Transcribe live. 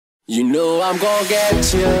You know I'm gonna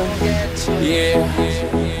get you,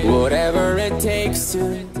 yeah, whatever it takes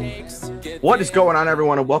to. What is going on,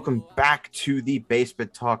 everyone, and welcome back to the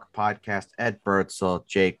Basement Talk podcast. Ed Birdsall,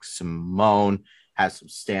 Jake Simone has some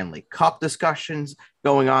Stanley Cup discussions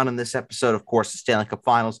going on in this episode. Of course, the Stanley Cup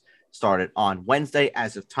Finals started on Wednesday.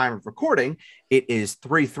 As of time of recording, it is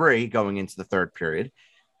 3-3 going into the third period.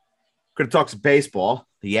 Going to talk some baseball.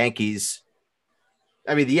 The Yankees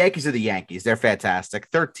are the Yankees. They're fantastic.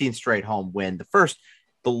 13 straight home win. The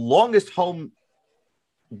longest home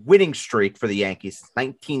winning streak for the Yankees since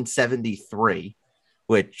 1973,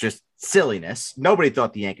 which just silliness. Nobody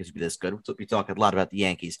thought the Yankees would be this good. We'll be talking a lot about the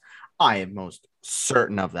Yankees. I am most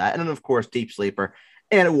certain of that. And then, of course, Deep Sleeper.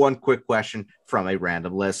 And one quick question from a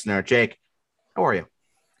random listener. Jake, how are you?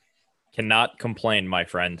 Cannot complain, my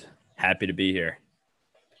friend. Happy to be here.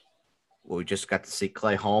 Well, we just got to see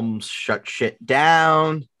Clay Holmes shut shit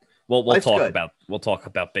down. Well, we'll talk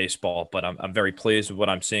about baseball, but I'm very pleased with what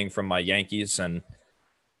I'm seeing from my Yankees, and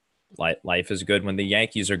life is good when the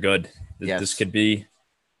Yankees are good. Yes. This could be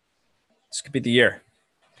the year.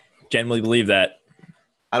 Genuinely believe that.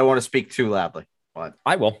 I don't want to speak too loudly, but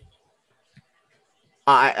I will.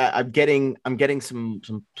 I'm getting some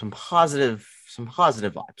positive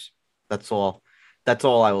vibes. That's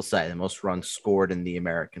all I will say. The most runs scored in the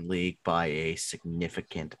American League by a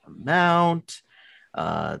significant amount.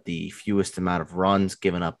 The fewest amount of runs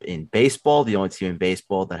given up in baseball. The only team in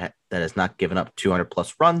baseball that has not given up 200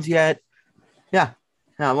 plus runs yet. Yeah,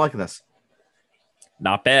 I'm liking this.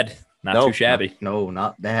 Not bad. Not too shabby.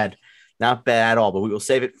 Not bad. Not bad at all. But we will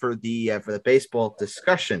save it for the baseball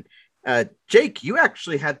discussion. Jake, you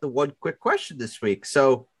actually had the one quick question this week.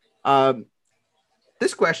 So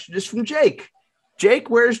this question is from Jake. Jake,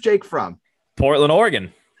 where's Jake from? Portland,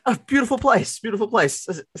 Oregon. A beautiful place. Beautiful place.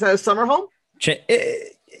 Is that a summer home?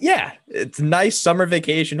 Yeah, it's a nice summer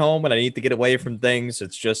vacation home when I need to get away from things.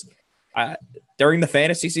 It's just during the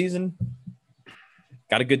fantasy season,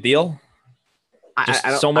 got a good deal.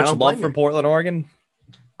 So much love for Portland, Oregon.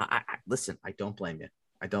 Listen, I don't blame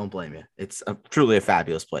you. It's truly a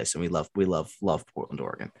fabulous place, and we love Portland,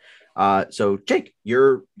 Oregon. So, Jake,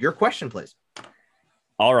 your question, please.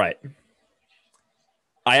 All right.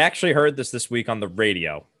 I actually heard this week on the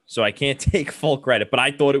radio, so I can't take full credit, but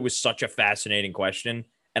I thought it was such a fascinating question,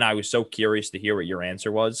 and I was so curious to hear what your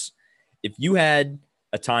answer was. If you had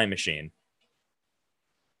a time machine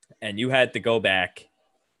and you had to go back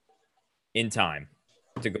in time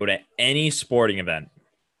to go to any sporting event,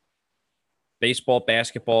 baseball,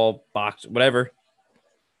 basketball, box, whatever,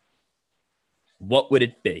 what would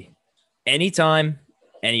it be? Anytime,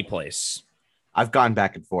 any place. I've gone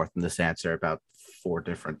back and forth in this answer about 4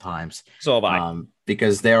 different times. So have I.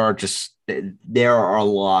 Because there are a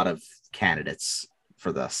lot of candidates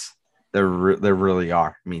for this. There really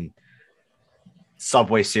are. I mean,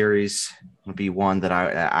 Subway Series would be one that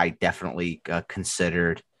I definitely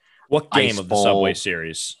considered. What game of the Subway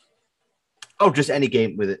Series? Oh, just any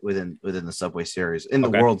game within the Subway Series. In the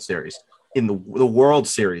Okay. World Series. In the World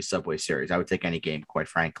Series Subway Series. I would take any game, quite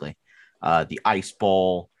frankly. The Ice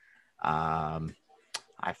Bowl.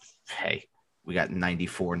 We got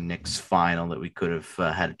 94 Knicks final that we could have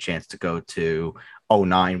had a chance to go to.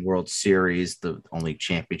 09 World Series, the only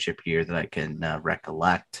championship year that I can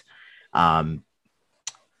recollect. But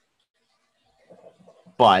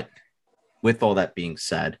with all that being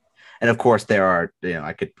said, and of course there are,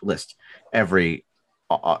 I could list every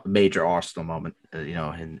major Arsenal moment,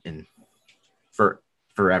 in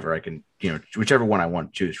forever. I can, whichever one I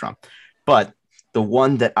want to choose from. But the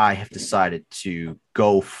one that I have decided to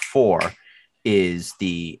go for is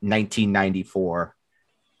the 1994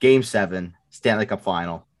 Game 7 Stanley Cup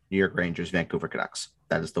Final, New York Rangers, Vancouver Canucks.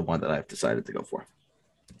 That is the one that I've decided to go for.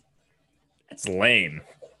 It's lame.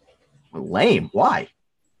 Lame? Why?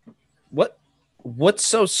 What's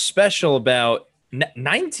so special about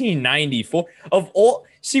 1994? Of all,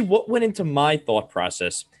 see what went into my thought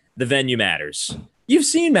process. The venue matters. You've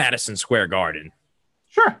seen Madison Square Garden.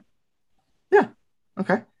 Sure. Yeah.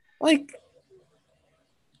 Okay.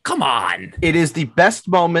 Come on. It is the best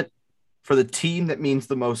moment for the team that means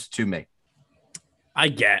the most to me. I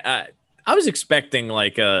was expecting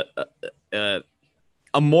a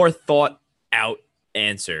more thought out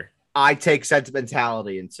answer. I take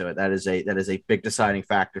sentimentality into it. That is a big deciding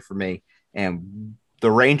factor for me. And the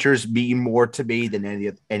Rangers mean more to me than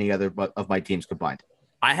any other of my teams combined.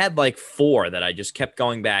 I had 4 that I just kept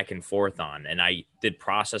going back and forth on, and I did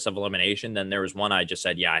process of elimination. Then there was one I just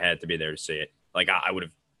said, yeah, I had to be there to see it. I would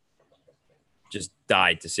have just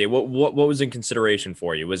died to see it. What was in consideration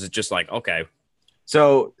for you? Was it just okay?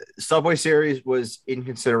 So Subway Series was in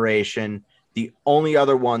consideration. The only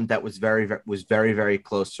other one that was very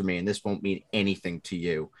close to me, and this won't mean anything to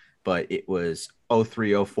you, but it was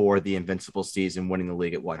 03-04, the Invincible season, winning the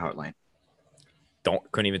league at White Hart Lane.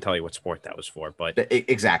 Couldn't even tell you what sport that was for, but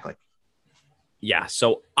Exactly. yeah.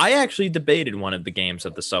 So I actually debated one of the games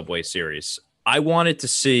of the Subway Series. I wanted to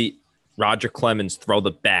see Roger Clemens throw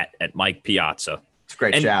the bat at Mike Piazza. It's a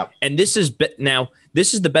great shout. And this is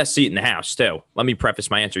the best seat in the house too. Let me preface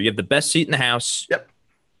my answer. You have the best seat in the house. Yep.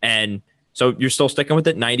 And so you're still sticking with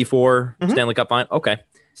it? 94 Stanley Cup final? Okay.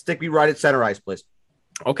 Stick me right at center ice, please.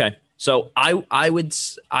 Okay. So I would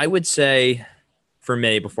say for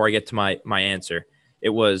me, before I get to my answer, it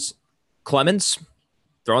was Clemens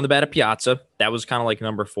throwing the bat at Piazza. That was kind of like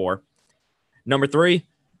number 4. Number 3,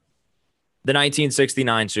 the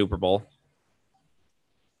 1969 Super Bowl.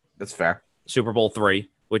 That's fair. Super Bowl 3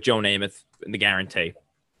 with Joe Namath in the guarantee.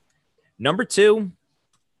 Number 2,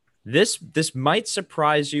 this might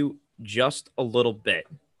surprise you just a little bit.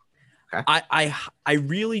 Okay. I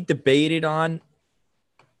really debated on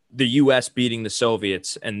the U.S. beating the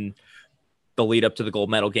Soviets and the lead up to the gold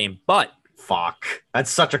medal game, but that's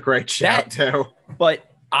such a great shout too. But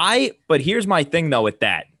here's my thing though with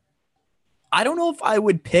that. I don't know if I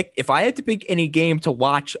would pick, if I had to pick any game to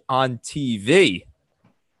watch on TV,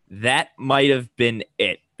 that might have been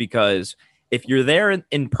it, because if you're there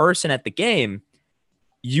in person at the game,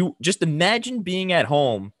 you just imagine being at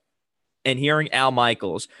home and hearing Al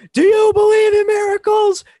Michaels, "Do you believe in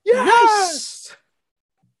miracles?" Yes.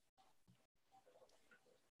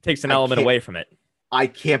 Takes an element away from it. I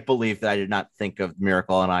can't believe that I did not think of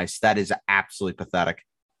Miracle on Ice. That is absolutely pathetic.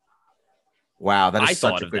 Wow, that is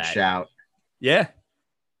such a good shout. Yeah.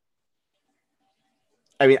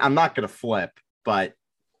 I mean, I'm not going to flip, but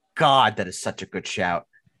God, that is such a good shout.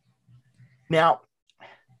 Now,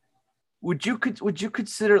 would you consider would you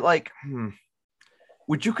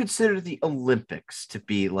consider the Olympics to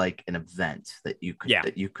be like an event that you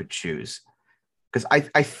could choose? Because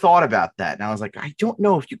I thought about that and I was like, I don't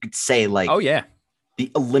know if you could say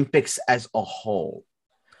the Olympics as a whole.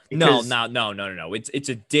 No. It's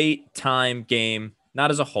a date, time, game,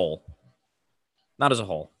 not as a whole. Not as a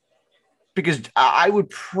whole. Because I would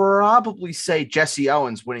probably say Jesse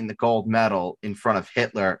Owens winning the gold medal in front of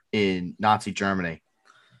Hitler in Nazi Germany.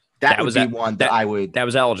 That would be one that I would. That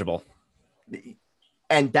was eligible.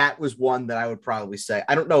 And that was one that I would probably say.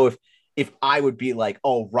 I don't know if I would be like,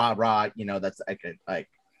 oh, rah, rah, that's I could like,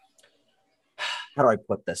 how do I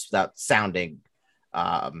put this without sounding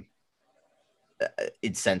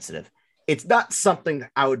insensitive? It's not something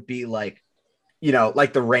I would be like,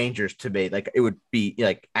 like the Rangers to me, like it would be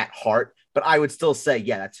like at heart, but I would still say,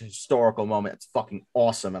 yeah, that's a historical moment. It's fucking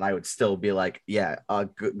awesome. And I would still be like, yeah,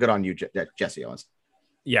 good on you, Jesse Owens.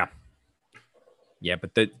 Yeah. Yeah.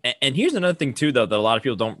 But and here's another thing too, though, that a lot of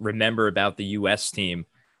people don't remember about the U.S. team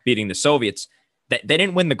beating the Soviets. That they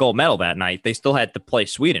didn't win the gold medal that night. They still had to play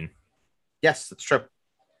Sweden. Yes, that's true.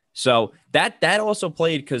 So that also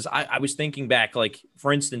played, because I was thinking back, like,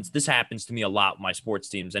 for instance, this happens to me a lot with my sports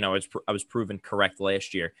teams. I know I was proven correct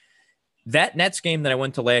last year. That Nets game that I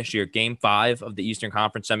went to last year, game 5 of the Eastern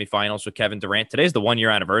Conference semifinals with Kevin Durant. Today's the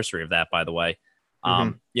 1-year anniversary of that, by the way.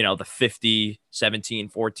 The 50, 17,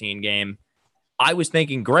 14 game. I was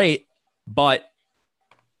thinking great, but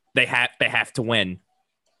they have to win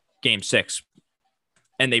game 6.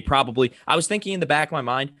 And I was thinking in the back of my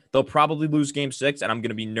mind, they'll probably lose game 6, and I'm going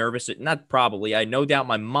to be nervous. Not probably. I no doubt in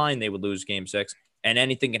my mind they would lose game 6, and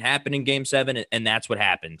anything can happen in game 7, and that's what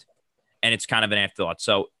happened. And it's kind of an afterthought.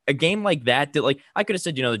 So a game like that, I could have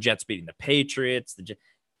said, the Jets beating the Patriots.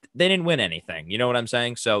 They didn't win anything. You know what I'm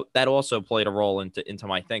saying? So that also played a role into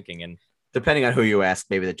my thinking. And depending on who you ask,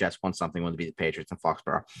 maybe the Jets won something when they beat the Patriots in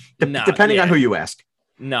Foxborough. Depending on who you ask.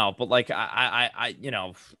 No, but like I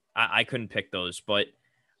couldn't pick those. But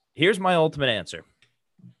here's my ultimate answer.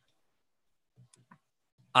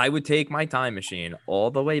 I would take my time machine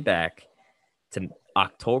all the way back to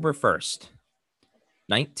October 1st,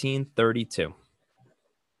 1932,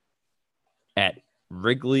 at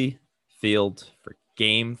Wrigley Field for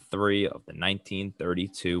Game 3 of the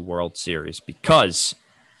 1932 World Series, because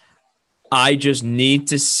I just need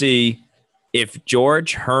to see if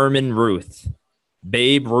George Herman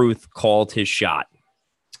Babe Ruth called his shot.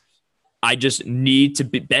 I just need to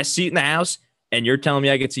be best seat in the house, and you're telling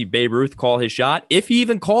me I could see Babe Ruth call his shot? If he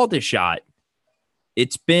even called his shot,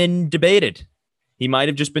 it's been debated. He might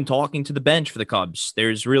have just been talking to the bench for the Cubs.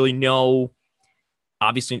 There's really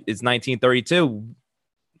obviously it's 1932.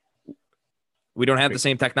 We don't have the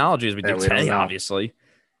same technology as we do today, obviously.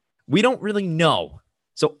 We don't really know.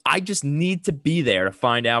 So I just need to be there to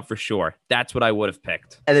find out for sure. That's what I would have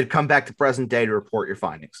picked. And then come back to present day to report your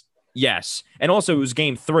findings. Yes. And also it was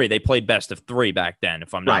game 3. They played best of 3 back then,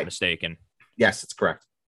 if I'm not mistaken. Yes, that's correct.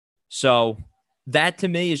 So that to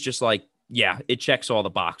me is just like, yeah, it checks all the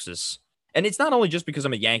boxes. And it's not only just because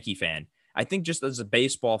I'm a Yankee fan. I think just as a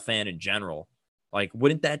baseball fan in general, like,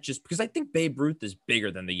 wouldn't that just because I think Babe Ruth is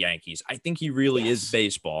bigger than the Yankees. I think he really is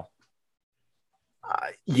baseball.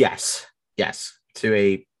 Yes.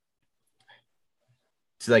 To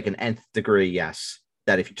like an nth degree, yes.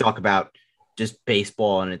 That if you talk about just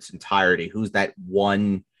baseball in its entirety, who's that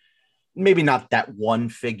one, maybe not that one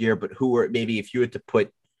figure, but who are maybe if you had to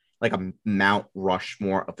put like a Mount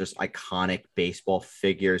Rushmore of just iconic baseball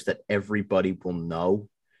figures that everybody will know,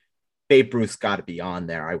 Babe Ruth's got to be on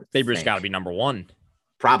there. Babe Ruth's got to be number 1.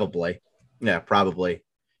 Probably. Yeah, probably.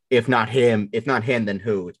 If not him, then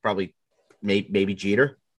who? It's probably maybe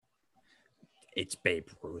Jeter. It's Babe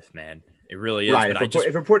Ruth, man. It really is. Right.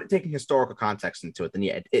 If we're taking historical context into it, then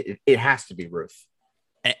yeah, it has to be Ruth.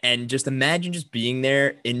 And just imagine just being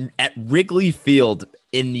there at Wrigley Field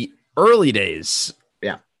in the early days.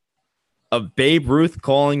 Yeah. Of Babe Ruth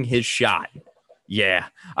calling his shot. Yeah.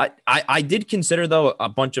 I did consider, though, a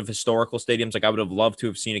bunch of historical stadiums. Like, I would have loved to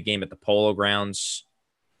have seen a game at the Polo Grounds.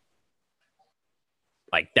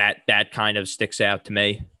 Like, that kind of sticks out to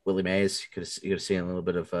me. Willie Mays, you could have seen a little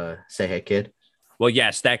bit of Say Hey Kid. Well,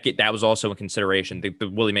 yes, that was also a consideration. The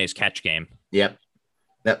Willie Mays catch game. Yep.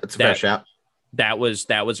 That's a fair shout. That was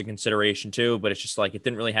a consideration too, but it's just like it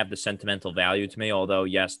didn't really have the sentimental value to me. Although,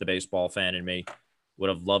 yes, the baseball fan in me would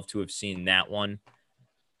have loved to have seen that one.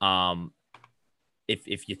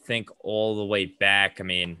 If you think all the way back, I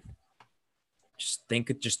mean, just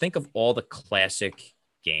think of all the classic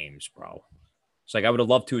games, bro. It's like I would have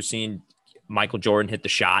loved to have seen Michael Jordan hit the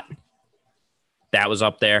shot. That was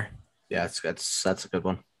up there. Yeah, that's a good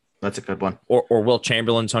one. That's a good one. Or Wilt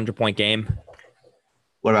Chamberlain's 100-point game.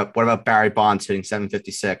 What about Barry Bonds hitting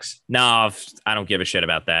 756? No, I don't give a shit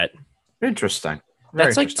about that. Interesting.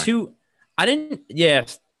 That's like two. I didn't. Yeah.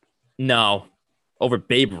 No. Over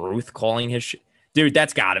Babe Ruth calling his shit. Dude,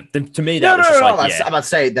 that's got it. To me, that was just like, yeah. I'm about to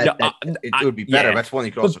say that, it would be better. Yeah. That's one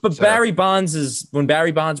you could also But Barry Bonds when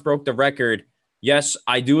Barry Bonds broke the record, yes,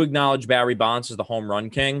 I do acknowledge Barry Bonds as the home run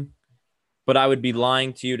king, but I would be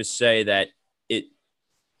lying to you to say that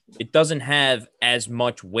it doesn't have as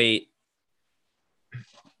much weight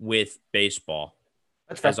with baseball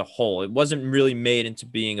as a whole. It wasn't really made into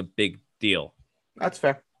being a big deal. That's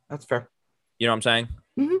fair. You know what I'm saying?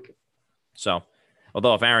 Mm-hmm. So,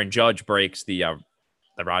 although if Aaron Judge breaks the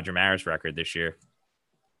Roger Maris record this year,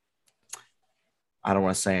 I don't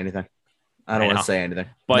want to say anything.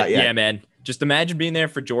 But yeah, man, just imagine being there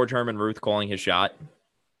for George Herman Ruth calling his shot.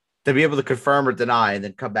 To be able to confirm or deny and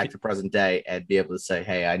then come back to present day and be able to say,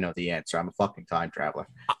 hey, I know the answer. I'm a fucking time traveler.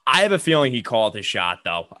 I have a feeling he called his shot,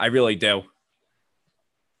 though. I really do.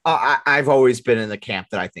 I've always been in the camp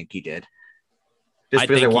that I think he did. Just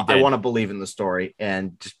because I want to believe in the story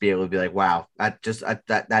and just be able to be like, wow,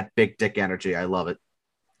 that big dick energy. I love it.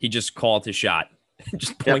 He just called his shot.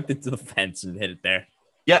 Just pointed to the fence and hit it there.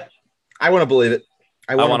 Yep. I want to believe it.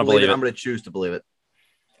 I want to believe it. I'm going to choose to believe it.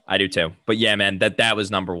 I do too. But yeah, man, that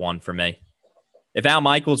was number 1 for me. If Al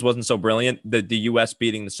Michaels wasn't so brilliant, the U.S.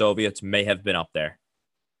 beating the Soviets may have been up there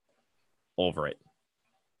over it.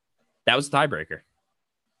 That was the tiebreaker.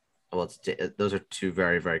 Well, those are two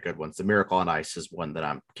very, very good ones. The Miracle on Ice is one that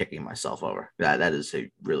I'm kicking myself over. That is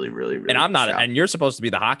a really, really, really. And I'm not. Shout. And you're supposed to be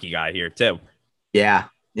the hockey guy here too. Yeah.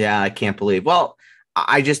 I can't believe. Well,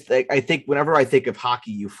 I think whenever I think of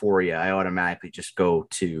hockey euphoria, I automatically just go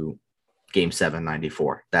to Game 7,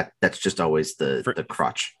 94. That's just always the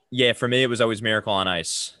crutch. Yeah, for me, it was always Miracle on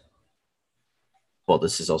Ice. Well,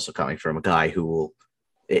 this is also coming from a guy who will,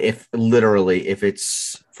 if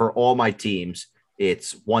it's for all my teams,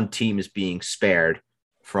 it's one team is being spared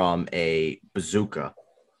from a bazooka.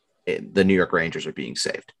 The New York Rangers are being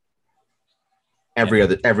saved. Every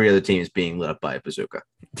other team is being lit up by a bazooka.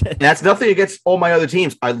 And that's nothing against all my other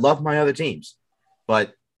teams. I love my other teams,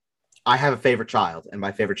 but I have a favorite child, and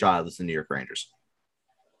my favorite child is the New York Rangers.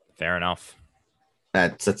 Fair enough.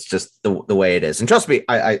 That's just the way it is. And trust me,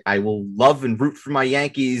 I will love and root for my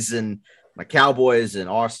Yankees and my Cowboys and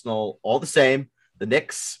Arsenal all the same. The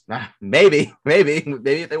Knicks, maybe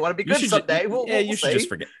if they want to be good someday. You should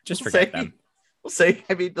just forget them. We'll see.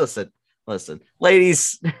 I mean, listen,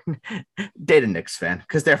 ladies, date a Knicks fan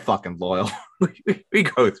because they're fucking loyal. we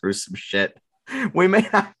go through some shit. We may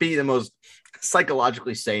not be the most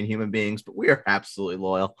psychologically sane human beings, but we are absolutely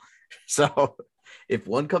loyal. So if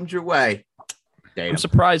one comes your way, date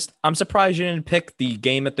I'm surprised you didn't pick the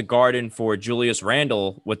game at the Garden for Julius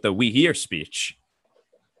Randle with the "We Hear" speech.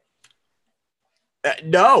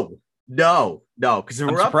 No, No, because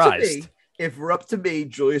I'm surprised. if we're up to me,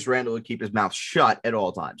 Julius Randle would keep his mouth shut at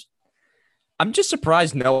all times. I'm just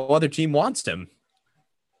surprised no other team wants him.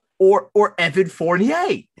 Or Evan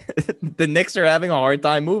Fournier. The Knicks are having a hard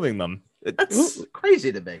time moving them. That's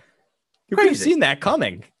crazy to me. Who could have seen that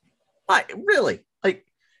coming? Really?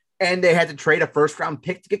 And they had to trade a first-round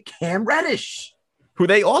pick to get Cam Reddish, who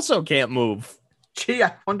they also can't move. Gee,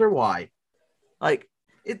 I wonder why. Do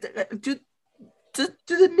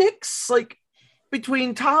the Knicks,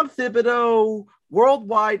 between Tom Thibodeau,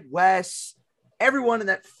 Worldwide Wes, everyone in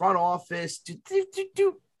that front office, do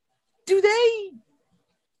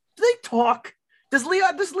they talk? Does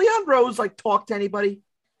Leon Rose talk to anybody?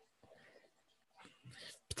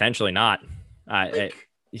 Potentially not.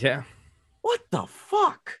 Yeah. What the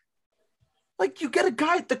fuck? You get a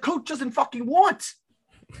guy the coach doesn't fucking want.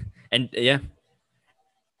 And yeah.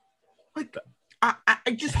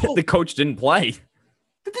 I just hope the coach didn't play.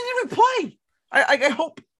 They didn't even play.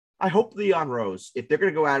 I hope Leon Rose, if they're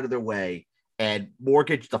gonna go out of their way and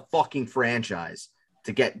mortgage the fucking franchise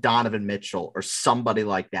to get Donovan Mitchell or somebody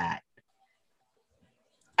like that,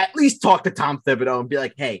 at least talk to Tom Thibodeau and be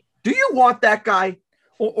like, hey, do you want that guy?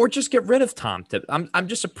 Or just get rid of Tom Thibodeau. I'm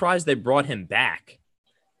just surprised they brought him back.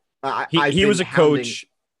 He was a coach.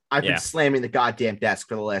 I've been slamming the goddamn desk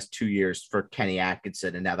for the last 2 years for Kenny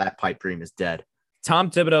Atkinson, and now that pipe dream is dead.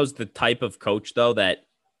 Tom Thibodeau's the type of coach, though, that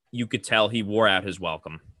you could tell he wore out his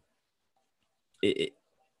welcome.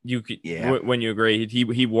 When you agree,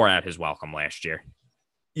 he wore out his welcome last year.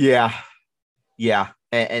 Yeah.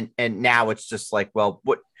 And now it's just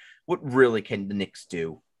what really can the Knicks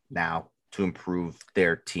do now to improve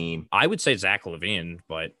their team? I would say Zach LaVine,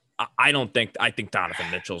 but I think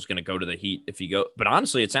Donovan Mitchell is going to go to the Heat if he go. But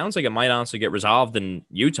honestly, it sounds like it might honestly get resolved in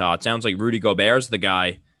Utah. It sounds like Rudy Gobert's the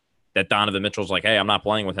guy that Donovan Mitchell's like, hey, I'm not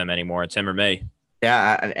playing with him anymore. It's him or me.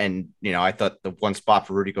 Yeah, and I thought the one spot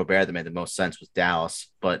for Rudy Gobert that made the most sense was Dallas,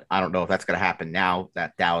 but I don't know if that's going to happen now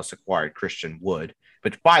that Dallas acquired Christian Wood.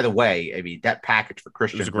 But by the way, I mean, that package for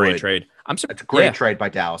Christian Wood, it was a great trade. It's a great trade by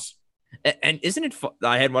Dallas. And isn't it fun?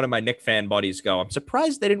 I had one of my Knick fan buddies go, I'm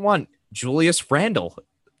surprised they didn't want Julius Randle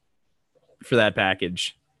for that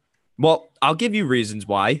package. Well, I'll give you reasons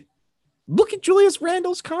why. Look at Julius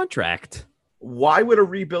Randle's contract. Why would a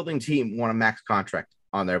rebuilding team want a max contract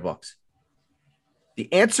on their books?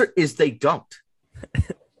 The answer is they don't.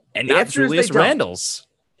 And not Julius Randle's.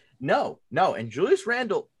 No. And Julius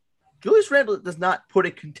Randle does not put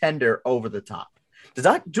a contender over the top.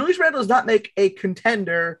 Julius Randle does not make a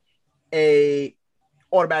contender a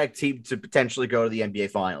automatic team to potentially go to the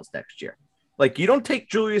NBA Finals next year. You don't take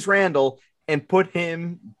Julius Randle and put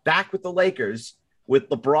him back with the Lakers with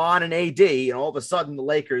LeBron and AD, and all of a sudden the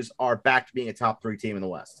Lakers are back to being a top 3 team in the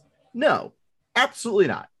West. No, absolutely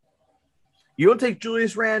not. You don't take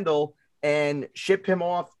Julius Randle and ship him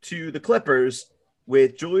off to the Clippers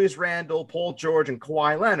with Julius Randle, Paul George, and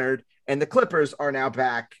Kawhi Leonard, and the Clippers are now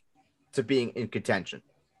back to being in contention.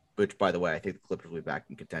 Which, by the way, I think the Clippers will be back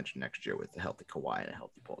in contention next year with a healthy Kawhi and a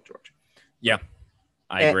healthy Paul George. Yeah,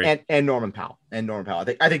 I agree. And Norman Powell.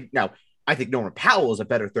 I think Norman Powell is a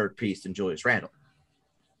better third piece than Julius Randle.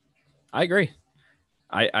 I agree.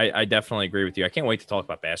 I definitely agree with you. I can't wait to talk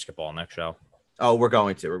about basketball next show. Oh, we're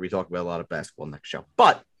going to. We're going to be talking about a lot of basketball next show.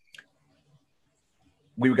 But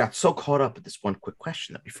we got so caught up with this one quick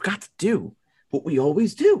question that we forgot to do what we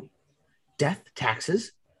always do. Death,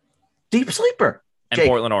 taxes, deep sleeper. And Jake.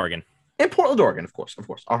 Portland, Oregon. And Portland, Oregon, of course.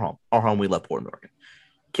 Our home. We love Portland, Oregon.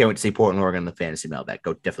 Can't wait to see Portland, Oregon in the fantasy mailbag.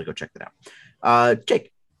 Definitely go check that out.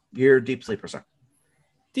 Jake, you're a deep sleeper, sir.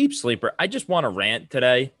 Deep sleeper. I just want to rant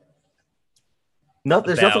today. No,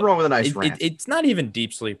 there's nothing wrong with a nice rant. It's not even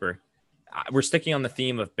deep sleeper. We're sticking on the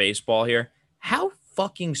theme of baseball here. How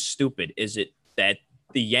fucking stupid is it that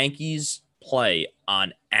the Yankees play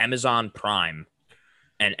on Amazon Prime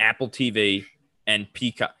and Apple TV and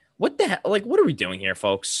Peacock? What the hell? What are we doing here,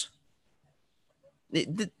 folks?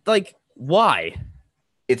 Why?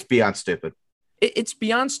 It's beyond stupid. It's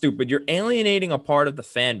beyond stupid. You're alienating a part of the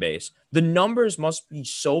fan base. The numbers must be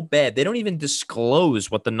so bad. They don't even disclose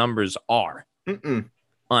what the numbers are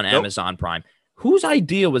on Amazon Prime. Whose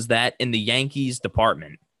idea was that in the Yankees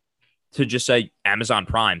department to just say Amazon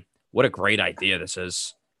Prime? What a great idea this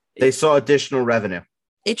is. They saw additional revenue.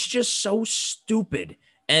 It's just so stupid.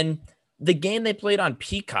 And the game they played on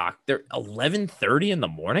Peacock, they're 11:30 in the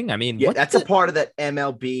morning. I mean, that's a part of that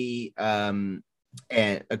MLB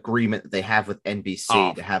agreement that they have with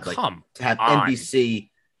NBC to have NBC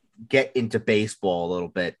get into baseball a little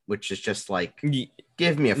bit, which is just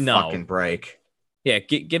give me a fucking break. Yeah,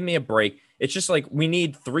 give me a break. It's just we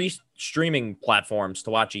need 3 streaming platforms to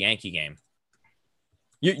watch a Yankee game.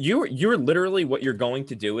 You're literally what you're going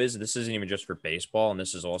to do is this isn't even just for baseball, and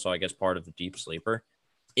this is also, I guess, part of the deep sleeper.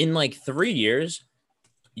 In like 3 years,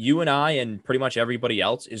 you and I and pretty much everybody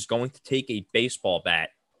else is going to take a baseball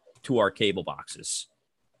bat to our cable boxes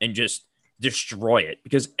and just destroy it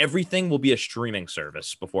because everything will be a streaming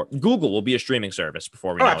service before Google will be a streaming service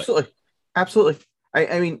before we know absolutely. it. Absolutely.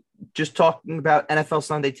 I mean, just talking about NFL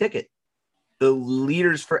Sunday Ticket, the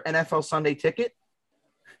leaders for NFL Sunday Ticket,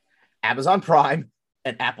 Amazon Prime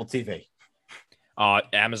and Apple TV.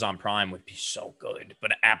 Amazon Prime would be so good,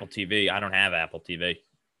 but Apple TV, I don't have Apple TV.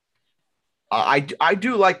 I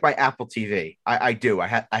do like my Apple TV. I do.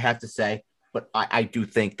 I have to say, but I do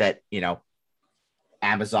think that,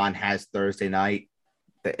 Amazon has Thursday night.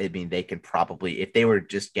 I mean, they can probably, if they were to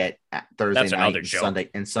just get Thursday night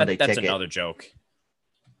and Sunday that's Ticket. That's another joke.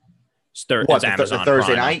 It's Amazon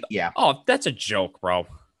Thursday Prime. night. Yeah. Oh, that's a joke, bro.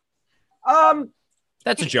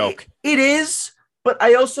 That's a joke. It is, but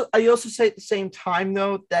I also say at the same time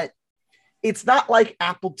though that it's not like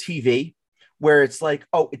Apple TV where it's like,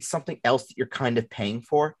 oh, it's something else that you're kind of paying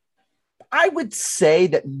for. I would say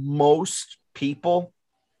that most people,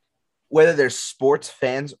 whether they're sports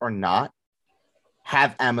fans or not,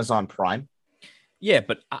 have Amazon Prime. Yeah,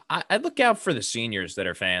 but I look out for the seniors that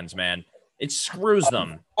are fans, man. It screws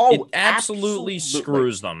them. Oh, it absolutely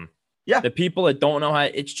screws them. Yeah. The people that don't know how,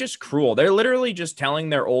 it's just cruel. They're literally just telling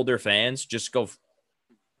their older fans, just go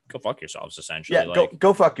fuck yourselves, essentially. Yeah,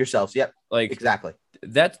 go fuck yourselves. Yep. Like, exactly.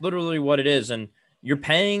 That's literally what it is. And you're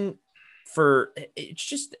paying for, it's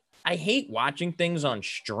just, I hate watching things on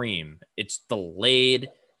stream. It's delayed.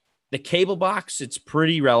 The cable box, it's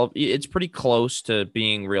pretty relevant. It's pretty close to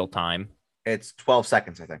being real time. It's 12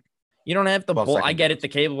 seconds, I think. You don't have the bull. I get it. The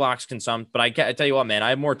cable box can some, but I tell you what, man, I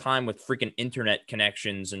have more time with freaking internet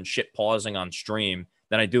connections and shit pausing on stream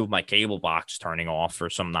than I do with my cable box turning off or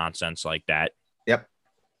some nonsense like that. Yep.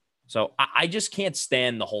 So I just can't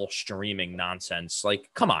stand the whole streaming nonsense. Like,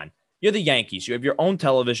 come on. You're the Yankees. You have your own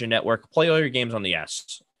television network. Play all your games on the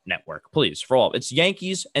S network, please. For all. It's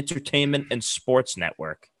Yankees Entertainment and Sports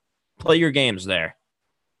Network. Play your games there.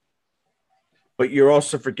 But you're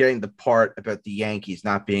also forgetting the part about the Yankees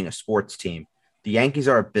not being a sports team. The Yankees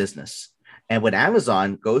are a business. And when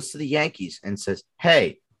Amazon goes to the Yankees and says,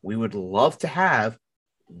 hey, we would love to have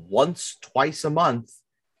once, twice a month,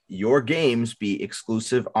 your games be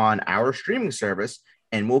exclusive on our streaming service,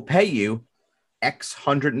 and we'll pay you X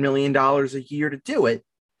 $100 million a year to do it,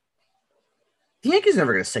 the Yankees are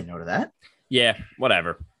never going to say no to that. Yeah,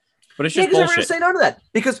 whatever. But it's just bullshit. Never going to say no to that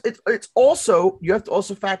because it's also, you have to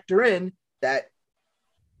also factor in that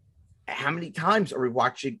how many times are we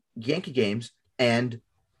watching Yankee games and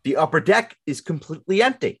the upper deck is completely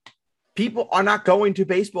empty? People are not going to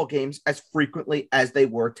baseball games as frequently as they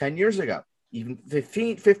were 10 years ago, even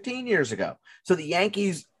 15 years ago. So the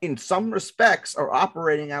Yankees, in some respects, are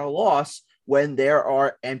operating at a loss when there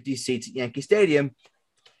are empty seats at Yankee Stadium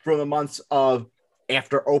from the months of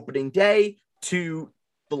after opening day to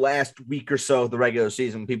the last week or so of the regular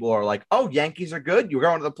season. People are like, oh, Yankees are good. You're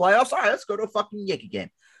going to the playoffs. All right, let's go to a fucking Yankee game.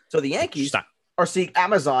 So the Yankees are seeing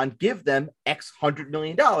Amazon give them X $100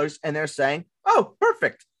 million, and they're saying, oh,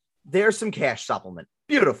 perfect. There's some cash supplement.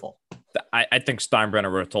 Beautiful. I think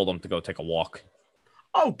Steinbrenner would have told him to go take a walk.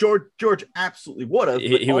 Oh, George absolutely would have.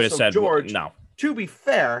 He would have said, George, no. To be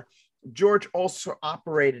fair, George also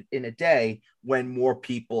operated in a day when more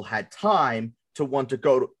people had time to want to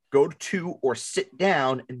go to or sit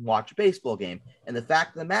down and watch a baseball game. And the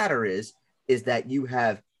fact of the matter is that you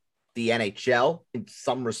have the NHL in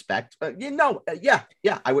some respect. I would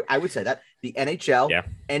say that the NHL,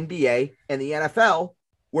 NBA, and the NFL,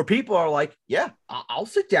 where people are like, yeah, I'll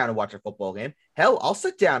sit down and watch a football game. Hell, I'll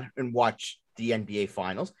sit down and watch the NBA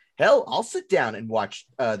finals. Hell, I'll sit down and watch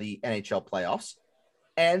the NHL playoffs.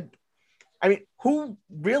 And I mean, who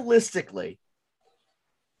realistically,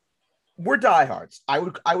 we're diehards. I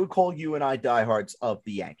would call you and I diehards of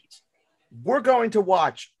the Yankees. We're going to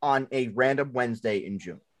watch on a random Wednesday in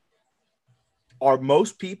June. Are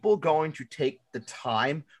most people going to take the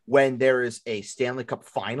time when there is a Stanley Cup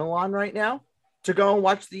final on right now to go and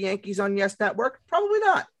watch the Yankees on Yes Network? Probably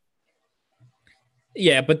not.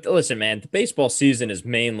 Yeah, but listen, man, the baseball season is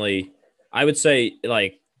mainly, I would say,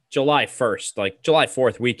 like July 1st, like July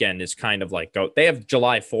 4th weekend is kind of like, they have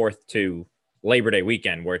July 4th to Labor Day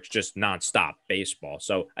weekend where it's just nonstop baseball.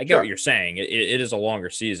 So I get what you're saying. It is a longer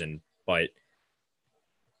season, but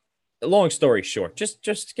long story short,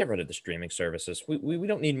 just get rid of the streaming services. We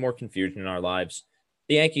don't need more confusion in our lives.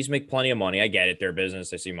 The Yankees make plenty of money. I get it. They're business.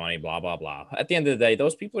 They see money, blah, blah, blah. At the end of the day,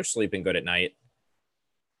 those people are sleeping good at night.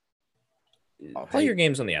 Play your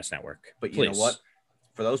games on the S Network. But please. You know what?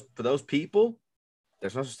 For those people,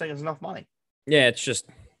 There's no such thing as enough money. Yeah, it's just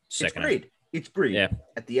It's sickening. greed. It's greed. Yeah.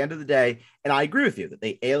 At the end of the day, and I agree with you that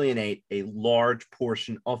they alienate a large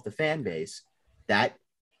portion of the fan base that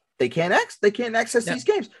they can't access Yeah. these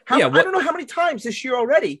games. I don't know how many times this year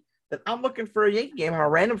already that I'm looking for a Yankee game on a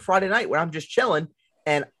random Friday night when I'm just chilling,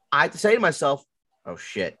 and I have to say to myself, "Oh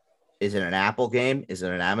shit, is it an Apple game? Is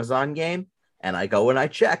it an Amazon game?" And I go and I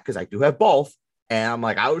check because I do have both, and I'm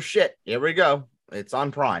like, "Oh shit, here we go. It's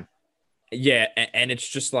on Prime." Yeah, and it's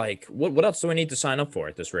just like, what else do I need to sign up for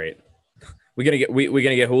at this rate? We gonna get we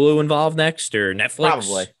gonna get Hulu involved next or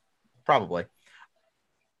Netflix? Probably.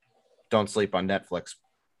 Don't sleep on Netflix.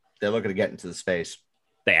 They're looking to get into the space.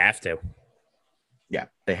 They have to. Yeah,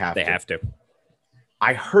 they have to.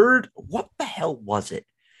 I heard, what the hell was it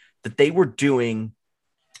that they were doing?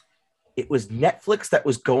 It was Netflix that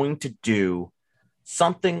was going to do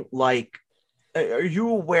something like, are you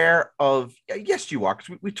aware of, yes, you are,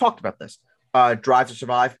 because we talked about this, Drive to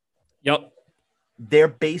Survive. Yep. They're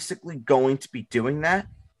basically going to be doing that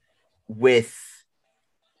with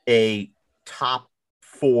a top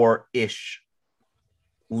 4-ish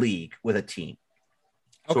league with a team.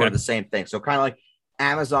 Sort of the same thing. So kind of like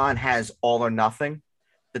Amazon has All or Nothing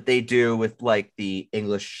that they do with like the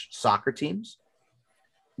English soccer teams.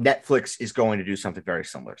 Netflix is going to do something very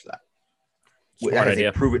similar to that. It has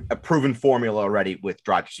a proven formula already with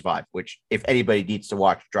Drive to Survive, which if anybody needs to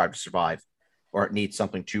watch Drive to Survive or needs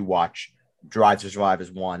something to watch, Drive to Survive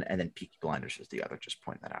is one, and then Peaky Blinders is the other. Just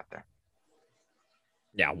point that out there.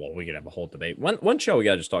 Yeah, well, we could have a whole debate. One show we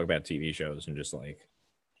gotta just talk about TV shows and just like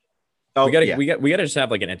we gotta just have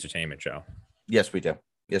like an entertainment show. Yes, we do.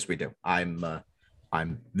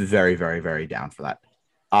 I'm very, very, very down for that.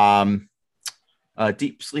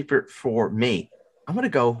 Deep sleeper for me. I'm gonna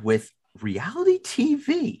go with reality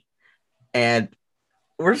TV, and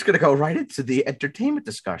we're just gonna go right into the entertainment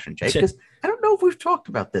discussion, Jake, because I don't know if we've talked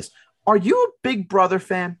about this. Are you a Big Brother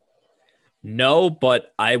fan? No,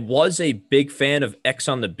 but I was a big fan of X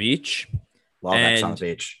on the Beach. Love X on the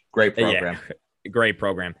Beach. Great program. Yeah, great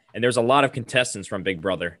program. And there's a lot of contestants from Big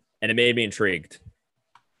Brother, and it made me intrigued.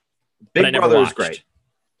 Big Brother is great.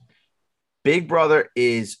 Big Brother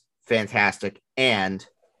is fantastic. And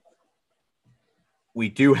we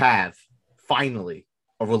do have finally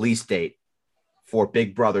a release date for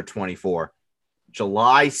Big Brother 24,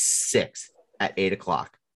 July 6th at 8:00.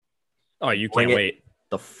 Oh, you can't wait.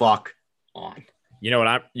 The fuck on. You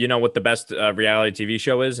know what the best reality TV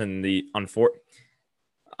show is, and the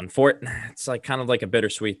it's like kind of like a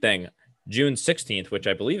bittersweet thing. June 16th, which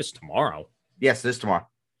I believe is tomorrow. Yes, it is tomorrow.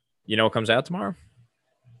 You know what comes out tomorrow?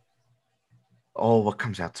 Oh, what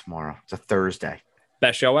comes out tomorrow? It's a Thursday.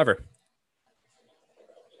 Best show ever.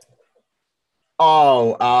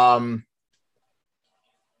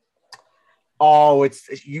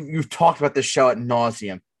 It's you've talked about this show ad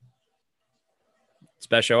nauseum. It's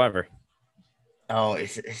best show ever. Oh,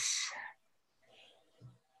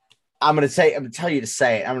 I'm gonna tell you to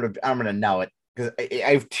say it. I'm gonna know it because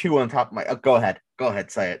I have two on top of my. Oh, go ahead,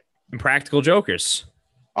 say it. Impractical Jokers.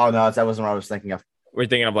 Oh no, that wasn't what I was thinking of. We're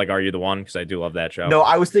thinking of like Are You the One? Because I do love that show. No,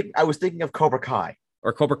 I was thinking of Cobra Kai.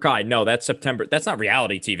 Or Cobra Kai. No, that's September. That's not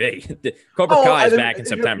reality TV. Cobra Kai is back in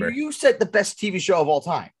September. You said the best TV show of all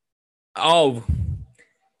time. Oh,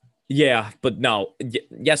 yeah, but no.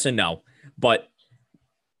 Yes and no. But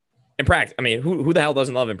I mean, who the hell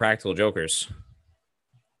doesn't love Impractical Jokers?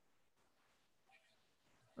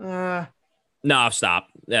 No, stop.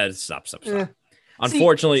 Stop.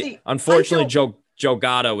 Unfortunately, Joe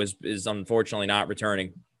Gatto is unfortunately not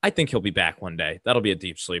returning. I think he'll be back one day. That'll be a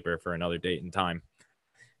deep sleeper for another date and time.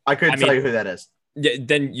 I couldn't tell you who that is.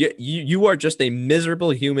 Then you are just a miserable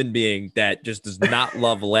human being that just does not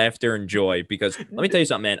love laughter and joy. Because let me tell you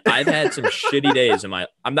something, man. I've had some shitty days in my.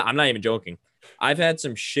 I'm not even joking. I've had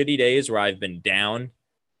some shitty days where I've been down,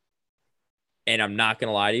 and I'm not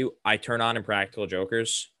gonna lie to you. I turn on Impractical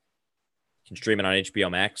Jokers, can stream it on HBO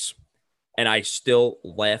Max, and I still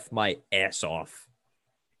laugh my ass off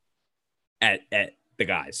at the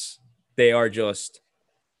guys. They are just.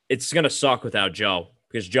 It's gonna suck without Joe.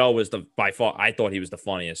 Because Joe was by far, I thought he was the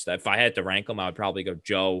funniest. If I had to rank them, I would probably go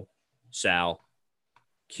Joe, Sal,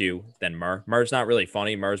 Q, then Murr. Murr's not really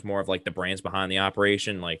funny. Murr's more of like the brains behind the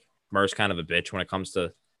operation. Like Murr's kind of a bitch when it comes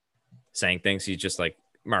to saying things. He's just like,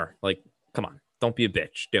 Murr, like, come on, don't be a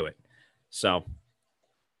bitch. Do it. So,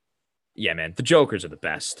 yeah, man, the Jokers are the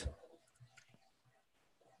best.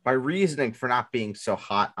 My reasoning for not being so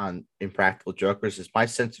hot on Impractical Jokers is my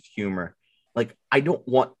sense of humor. Like, I don't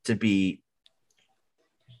want to be.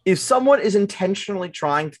 If someone is intentionally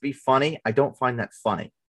trying to be funny, I don't find that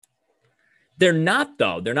funny. They're not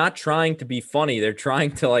though. They're not trying to be funny. They're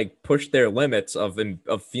trying to like push their limits of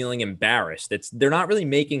feeling embarrassed. They're not really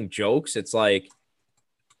making jokes. It's like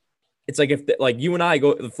if like you and I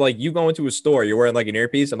go, if like you go into a store, you're wearing like an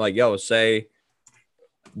earpiece. I'm like, yo, say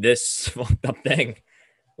this fucked up thing.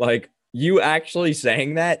 Like you actually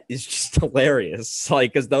saying that is just hilarious.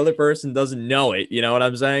 Like because the other person doesn't know it. You know what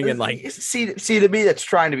I'm saying? And like see to me, that's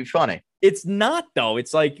trying to be funny. it's not though.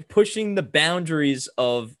 It's like pushing the boundaries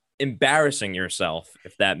of embarrassing yourself,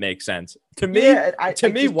 if that makes sense. To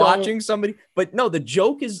me, watching somebody, but no, the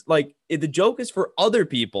joke is for other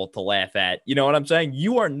people to laugh at. You know what I'm saying?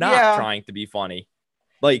 You are not trying to be funny.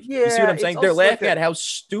 Like, you see what I'm saying? They're laughing at how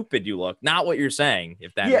stupid you look, not what you're saying,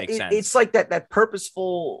 if that makes sense. It's like that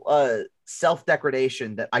purposeful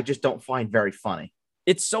self-degradation that I just don't find very funny.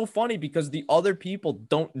 It's so funny because the other people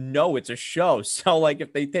don't know it's a show. So like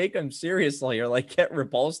if they take them seriously or like get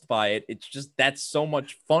repulsed by it, it's just that's so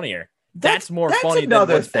much funnier. That's more funny than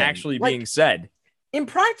what's actually being said.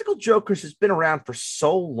 Impractical Jokers has been around for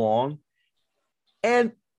so long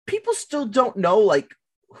and people still don't know like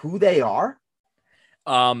who they are.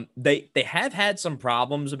 They have had some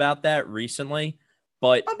problems about that recently,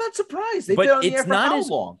 but I'm not surprised. They've been on the air for how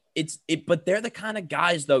long? But they're the kind of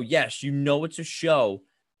guys though. Yes, you know it's a show,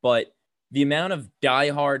 but the amount of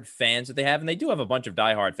diehard fans that they have, and they do have a bunch of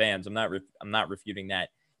diehard fans. I'm not refuting that.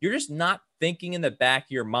 You're just not thinking in the back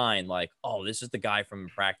of your mind like, oh, this is the guy from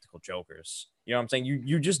Practical Jokers. You know what I'm saying?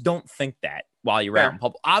 You just don't think that while you're out in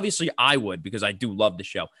public. Obviously, I would because I do love the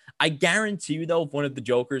show. I guarantee you though, if one of the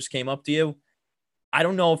Jokers came up to you, I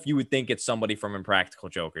don't know if you would think it's somebody from Impractical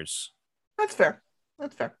Jokers. That's fair.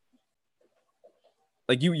 That's fair.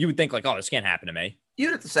 Like you would think like, oh, this can't happen to me.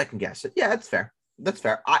 You'd have to second guess it. Yeah, that's fair. That's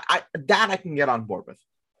fair. I can get on board with.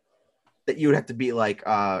 That you would have to be like,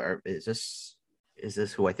 is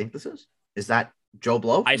this who I think this is? Is that Joe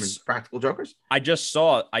Blow from Practical Jokers? I just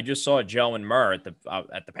saw Joe and Murr at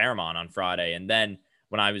the Paramount on Friday, and then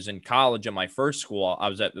when I was in college at my first school, I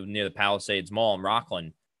was near the Palisades Mall in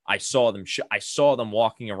Rockland. I saw them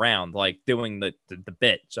walking around like doing the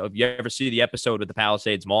bit. So if you ever see the episode of the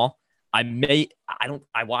Palisades Mall, I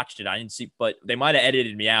watched it. I didn't see, but they might have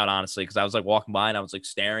edited me out honestly because I was like walking by and I was like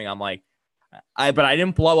staring. I'm like, but I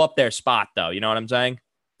didn't blow up their spot though. You know what I'm saying?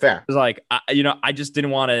 Fair. It was like, I just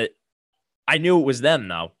didn't want to. I knew it was them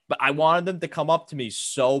though, but I wanted them to come up to me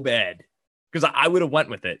so bad because I would have went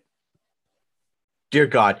with it. Dear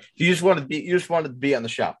God, you just wanted to be on the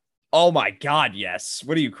show. Oh my God, yes.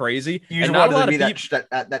 What are you, crazy? You just wanted to be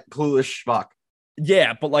that clueless schmuck.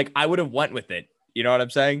 Yeah, but like I would have went with it. You know what I'm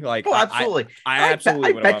saying? Like, oh, absolutely. I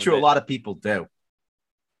bet you a lot of people do.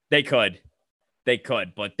 They could,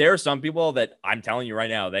 but there are some people that I'm telling you right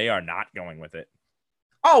now, they are not going with it.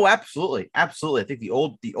 Oh, absolutely, absolutely. I think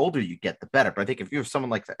the older you get, the better. But I think if you're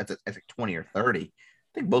someone like at 20 or 30, I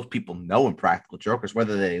think most people know Impractical Jokers,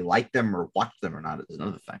 whether they like them or watch them or not is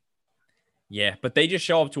another thing. Yeah, but they just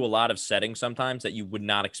show up to a lot of settings sometimes that you would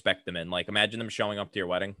not expect them in. Like, imagine them showing up to your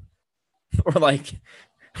wedding, or like,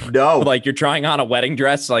 no, like you're trying on a wedding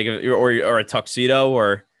dress, like or a tuxedo,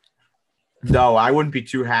 or no, I wouldn't be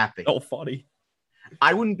too happy. So funny.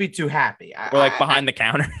 I wouldn't be too happy. Or like behind the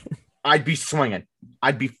counter. I'd be swinging.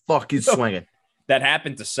 I'd be fucking swinging. That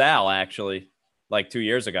happened to Sal actually, like 2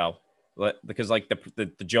 years ago. Because like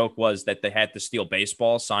the joke was that they had to steal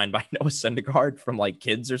baseballs signed by Noah Syndergaard from like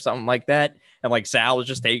kids or something like that, and like Sal was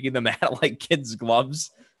just taking them out of like kids'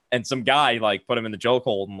 gloves, and some guy like put him in the joke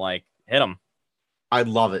hold and like hit him. I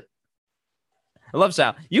love it. I love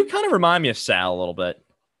Sal. You kind of remind me of Sal a little bit.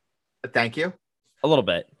 Thank you. A little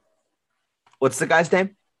bit. What's the guy's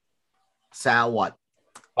name? Sal what?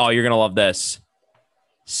 Oh, you're gonna love this.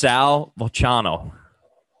 Sal Vulcano.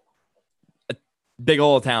 Big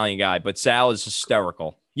old Italian guy, but Sal is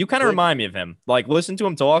hysterical. You kind of remind me of him. Like, listen to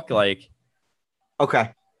him talk. Like,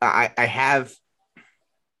 okay, I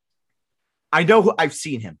know who I've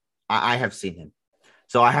seen him. I have seen him,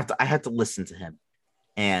 so I have to listen to him,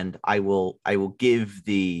 and I will give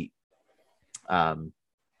the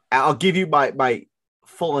I'll give you my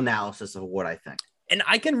full analysis of what I think. And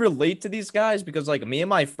I can relate to these guys because like me and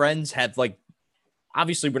my friends have like,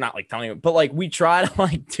 obviously we're not like telling you, but like we try to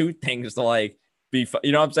like do things to like. You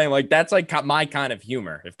know what I'm saying? Like that's like my kind of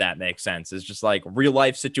humor, if that makes sense. It's just like real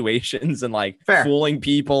life situations and like fooling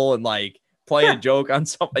people and like playing a joke on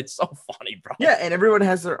something. It's so funny, bro. Yeah, and everyone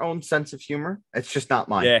has their own sense of humor. It's just not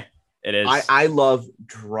mine. Yeah, it is. I love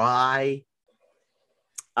dry.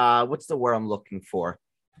 What's the word I'm looking for?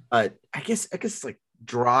 I guess like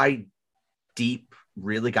dry, deep.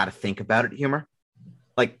 Really got to think about it. Humor,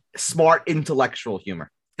 like smart intellectual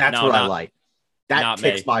humor. That's what I like. That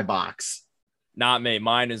ticks my box. Not me.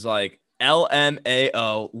 Mine is like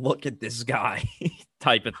LMAO, look at this guy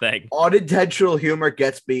type of thing. Unintentional humor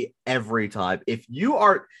gets me every time. If you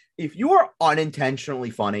are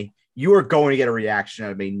unintentionally funny, you are going to get a reaction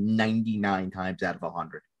out of me 99 times out of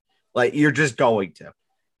 100. Like, you're just going to.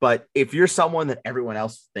 But if you're someone that everyone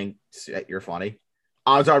else thinks that you're funny,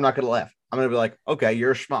 odds are I'm not going to laugh. I'm going to be like, okay,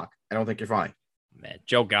 you're a schmuck. I don't think you're funny. Man,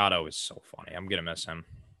 Joe Gatto is so funny. I'm going to miss him.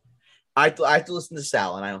 I have to listen to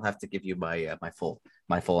Sal, and I don't have to give you my full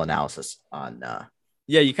analysis on.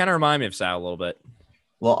 Yeah, you kind of remind me of Sal a little bit.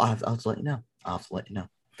 Well, I'll have to let you know.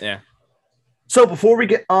 Yeah. So before we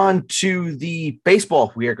get on to the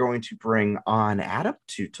baseball, we are going to bring on Adam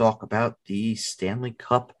to talk about the Stanley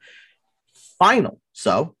Cup final.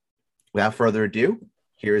 So without further ado,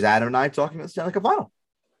 here's Adam and I talking about the Stanley Cup final.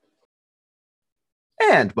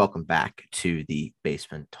 And welcome back to the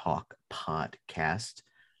Basement Talk podcast.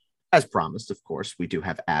 As promised, of course, we do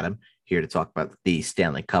have Adam here to talk about the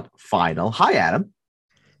Stanley Cup final. Hi, Adam.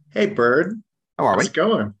 Hey, Bird. How are How's we? it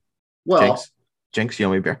going? Well, Jinx, you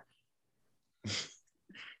owe me a beer.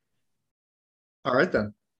 all right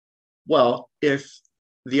then. Well, if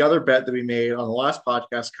the other bet that we made on the last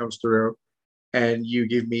podcast comes through and you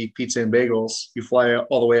give me pizza and bagels, you fly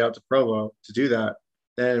all the way out to Provo to do that,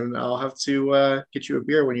 then I'll have to get you a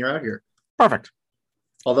beer when you're out here. Perfect.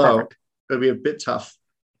 Although it'll be a bit tough.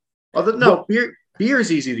 Beer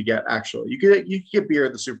is easy to get, actually. You can get beer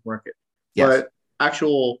at the supermarket. Yes. But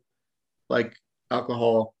actual like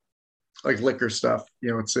alcohol, like liquor stuff,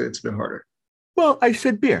 it's a bit harder. Well, I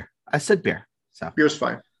said beer. So Beer's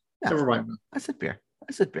fine. Yeah. Never mind. I said beer.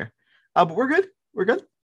 But we're good.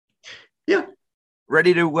 Yeah.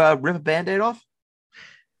 Ready to rip a Band-Aid off?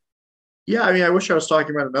 Yeah, I mean, I wish I was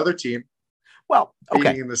talking about another team. Well, okay.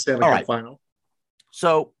 Being in the Stanley Cup final.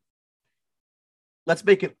 So let's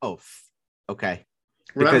make an oath, okay?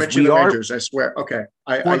 We're not mentioning the Rangers, I swear. Okay.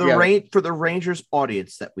 For the Rangers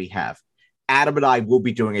audience that we have, Adam and I will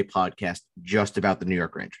be doing a podcast just about the New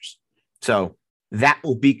York Rangers. So that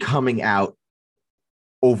will be coming out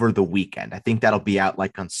over the weekend. I think that'll be out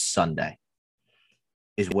like on Sunday.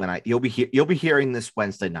 Is when you'll be hearing this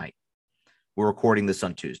Wednesday night. We're recording this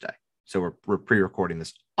on Tuesday, so we're pre-recording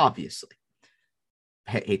this. Obviously,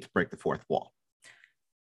 hate to break the fourth wall.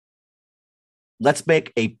 Let's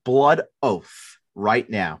make a blood oath right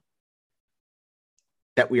now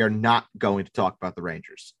that we are not going to talk about the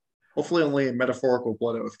Rangers. Hopefully, only a metaphorical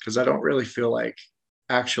blood oath, because I don't really feel like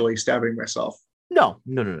actually stabbing myself. No.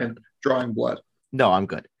 And drawing blood. No, I'm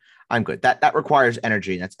good. That requires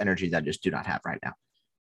energy, and that's energy that I just do not have right now.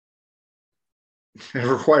 It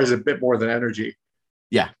requires a bit more than energy.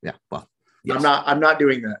 Yeah. Well, yes. I'm not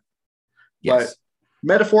doing that. Yes. But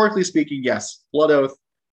metaphorically speaking, yes, blood oath.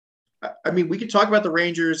 I mean, we could talk about the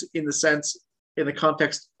Rangers in the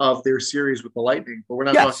context of their series with the Lightning, but we're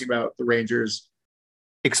not talking about the Rangers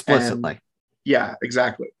explicitly. Yeah,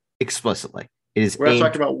 exactly. Explicitly. It is. We're not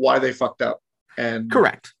talking about why they fucked up. And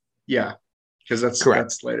correct. Yeah, because that's correct.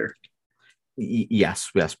 That's later.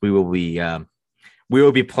 Yes, we will be. We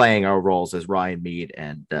will be playing our roles as Ryan Mead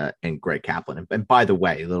and Greg Kaplan. And by the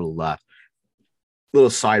way, little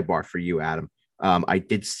sidebar for you, Adam. I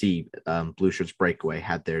did see Blue Shirts Breakaway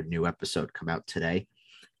had their new episode come out today.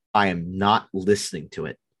 I am not listening to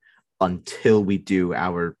it until we do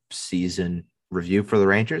our season review for the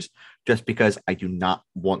Rangers, just because I do not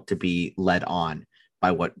want to be led on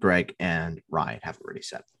by what Greg and Ryan have already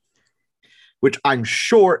said, which I'm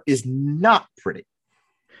sure is not pretty.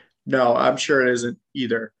 No, I'm sure it isn't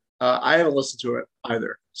either. I haven't listened to it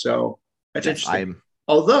either. So that's interesting.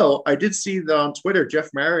 Although I did see that on Twitter, Jeff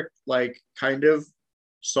Marek kind of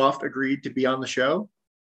soft agreed to be on the show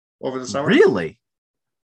over the summer. Really?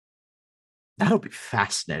 That'll be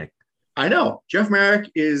fascinating. I know. Jeff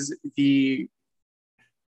Marek is his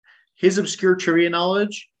obscure trivia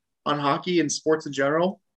knowledge on hockey and sports in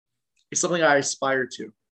general is something I aspire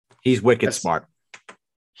to. He's wicked smart.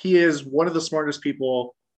 He is one of the smartest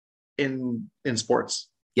people in sports.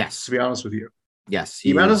 Yes. To be honest with you. Yes.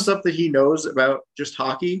 The amount of stuff that he knows about just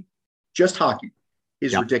hockey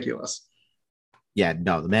is ridiculous. Yeah,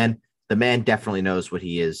 no, the man definitely knows what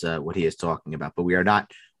he is talking about, but we are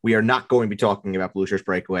not going to be talking about Blue Shirts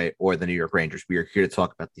Breakaway or the New York Rangers. We are here to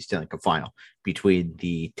talk about the Stanley Cup final between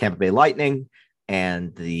the Tampa Bay Lightning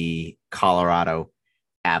and the Colorado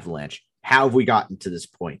Avalanche. How have we gotten to this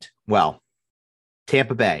point? Well,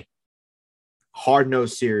 Tampa Bay,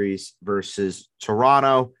 hard-nosed series versus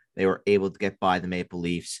Toronto. They were able to get by the Maple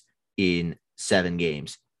Leafs in 7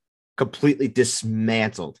 games. Completely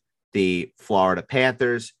dismantled the Florida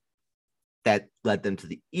Panthers. That led them to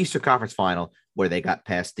the Eastern Conference Final, where they got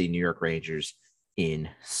past the New York Rangers in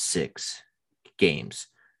 6 games.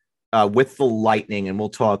 with the Lightning, and we'll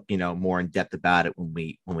talk, more in depth about it when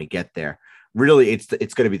we get there. Really, it's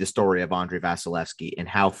going to be the story of Andrei Vasilevsky and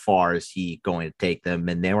how far is he going to take them.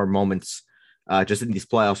 And there were moments just in these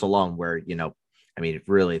playoffs alone where,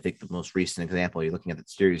 really, I think the most recent example, you're looking at the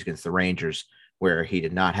series against the Rangers, where he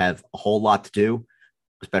did not have a whole lot to do,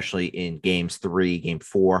 especially in games 3, game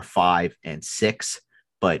 4, 5, and 6.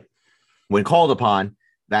 But when called upon,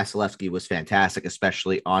 Vasilevsky was fantastic,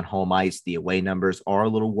 especially on home ice. The away numbers are a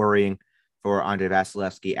little worrying for Andrei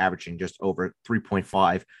Vasilevsky, averaging just over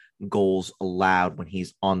 3.5 goals allowed when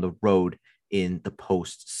he's on the road in the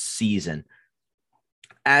postseason.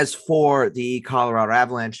 As for the Colorado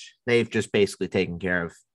Avalanche, they've just basically taken care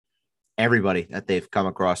of everybody that they've come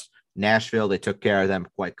across. Nashville, they took care of them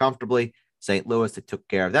quite comfortably. St. Louis, they took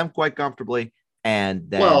care of them quite comfortably. And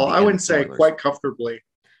then I wouldn't say quite comfortably.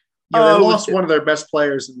 They lost one of their best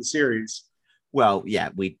players in the series. Well, yeah,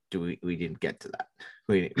 we didn't get to that.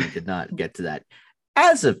 We did not get to that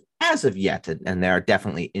as of yet, and there are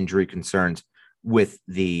definitely injury concerns with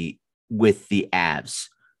the Avs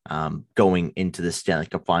going into the Stanley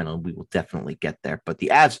Cup final. We will definitely get there, but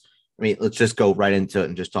the Avs. Let's just go right into it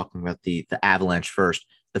and just talking about the Avalanche first.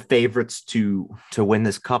 The favorites to win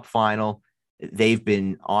this Cup final. They've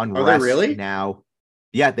been on rest. Are they really now?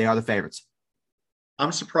 Yeah, they are the favorites.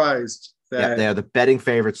 I'm surprised that they are the betting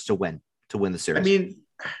favorites to win the series.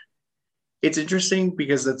 It's interesting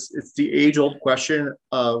because it's the age-old question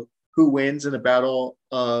of who wins in a battle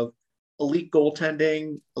of elite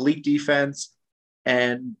goaltending, elite defense,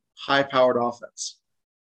 and high-powered offense.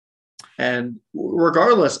 And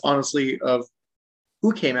regardless, honestly, of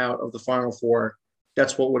who came out of the Final Four,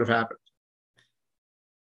 that's what would have happened.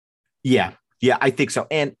 Yeah, I think so.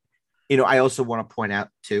 And, I also want to point out,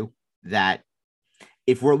 too, that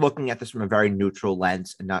if we're looking at this from a very neutral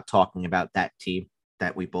lens and not talking about that team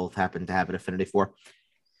that we both happen to have an affinity for,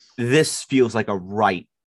 this feels like a right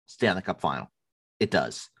Stanley Cup final. It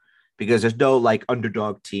does. Because there's no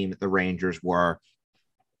underdog team that the Rangers were.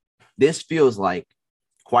 This feels like,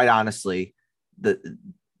 quite honestly,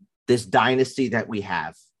 this dynasty that we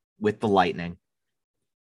have with the Lightning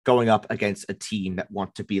going up against a team that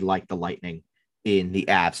want to be like the Lightning in the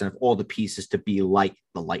Avs, and have all the pieces to be like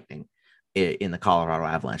the Lightning in the Colorado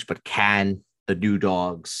Avalanche. But can the New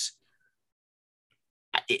Dogs,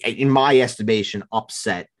 in my estimation,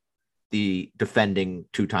 upset the defending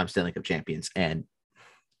 2-time Stanley Cup champions? And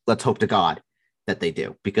let's hope to God that they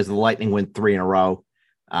do, because the Lightning win 3 in a row.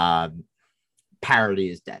 Parity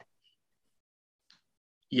is dead.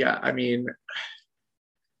 Yeah,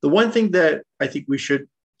 the one thing that I think we should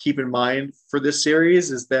keep in mind for this series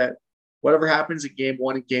is that whatever happens in game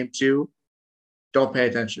 1 and game 2, don't pay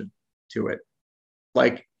attention to it.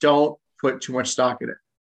 Don't put too much stock in it.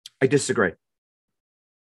 I disagree.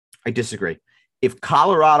 If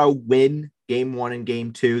Colorado win game 1 and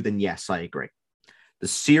game 2, then yes, I agree. The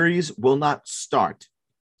series will not start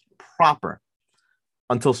proper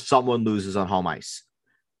until someone loses on home ice.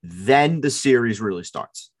 Then the series really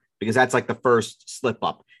starts, because that's the first slip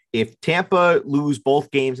up. If Tampa lose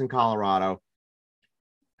both games in Colorado,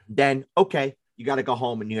 then okay, you got to go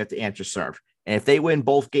home and you have to answer serve. And if they win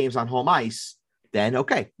both games on home ice, then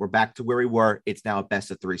okay, we're back to where we were. It's now a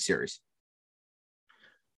best of 3 series.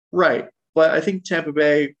 Right. But I think Tampa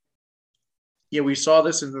Bay, we saw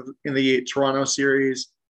this in the Toronto series,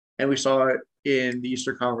 and we saw it in the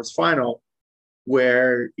Eastern Conference Final,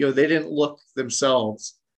 where, they didn't look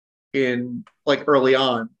themselves in early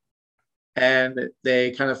on, and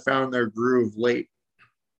they kind of found their groove late.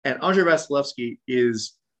 And Andrei Vasilevsky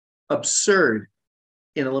is absurd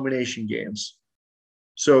in elimination games.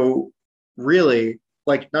 So really,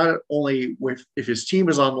 not only if his team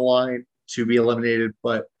is on the line to be eliminated,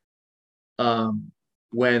 but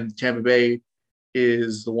when Tampa Bay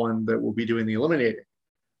is the one that will be doing the eliminating.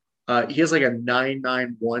 He has a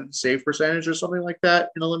 991 save percentage or something like that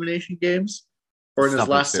in elimination games, or in his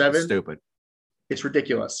last 7. Stupid. It's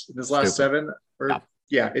ridiculous. In his last 7,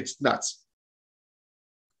 it's nuts.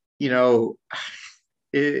 It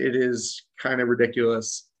is kind of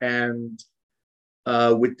ridiculous. And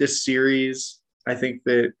with this series, I think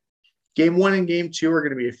that game 1 and game 2 are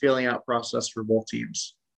going to be a feeling out process for both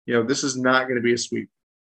teams. This is not going to be a sweep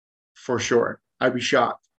for sure. I'd be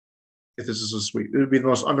shocked if this is a sweep. It would be the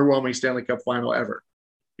most underwhelming Stanley Cup final ever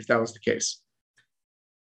if that was the case.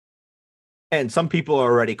 And some people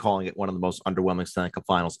are already calling it one of the most underwhelming Stanley Cup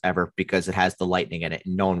finals ever because it has the Lightning in it,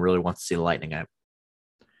 and no one really wants to see the Lightning in it.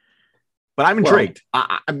 But I'm intrigued.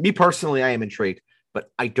 Me personally, I am intrigued, but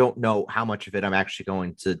I don't know how much of it I'm actually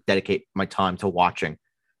going to dedicate my time to watching,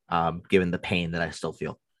 given the pain that I still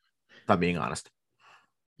feel, if I'm being honest.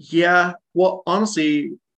 Yeah, well,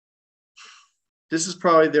 honestly, this is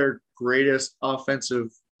probably their greatest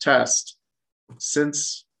offensive test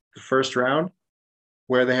since the first round,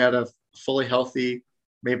 where they had a fully healthy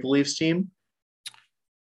Maple Leafs team.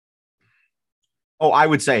 Oh, I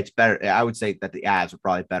would say it's better. I would say that the Avs are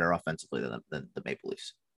probably better offensively than the Maple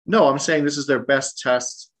Leafs. No, I'm saying this is their best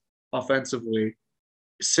test offensively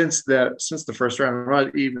since the first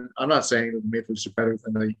round. I'm not saying that the Maple Leafs are better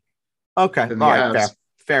than the Okay, than all the right, Avs.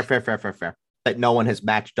 fair. That no one has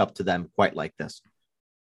matched up to them quite like this.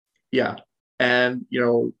 Yeah. And,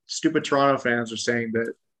 stupid Toronto fans are saying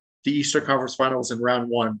that the Eastern Conference Finals in round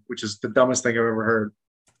one, which is the dumbest thing I've ever heard.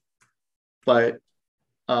 But,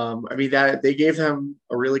 that they gave them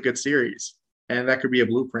a really good series, and that could be a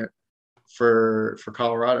blueprint for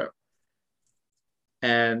Colorado.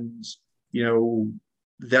 And,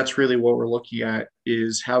 that's really what we're looking at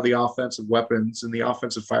is how the offensive weapons and the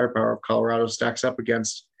offensive firepower of Colorado stacks up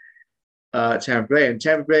against Tampa Bay. And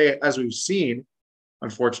Tampa Bay, as we've seen,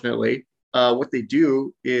 unfortunately, what they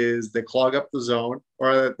do is they clog up the zone,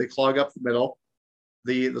 or they clog up the middle,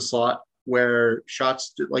 the slot where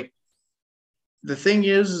shots like. The thing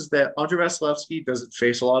is that Andrei Vasilevsky doesn't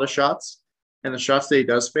face a lot of shots, and the shots that he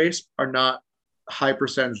does face are not high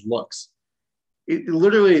percentage looks. It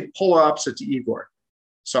literally polar opposite to Igor.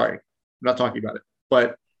 Sorry, I'm not talking about it,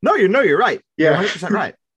 but you're right. Yeah. You're 100%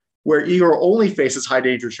 right. Where Igor only faces high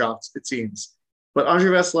danger shots, it seems. But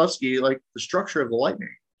Andrei Vasilevsky, like the structure of the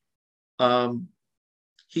Lightning,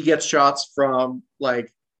 he gets shots from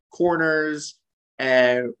like corners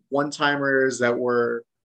and one-timers that were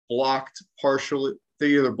blocked partially. They're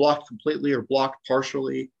either blocked completely or blocked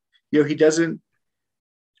partially. He doesn't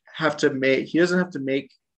have to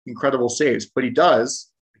make incredible saves, but he does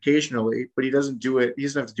occasionally, but he doesn't do it. He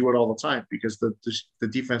doesn't have to do it all the time because the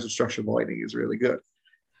defensive structure of the Lightning is really good.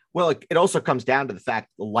 Well, it also comes down to the fact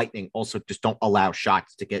the Lightning also just don't allow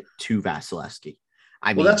shots to get to Vasilevsky.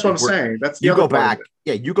 Well, that's what I'm saying. That's the you other go part back. of it.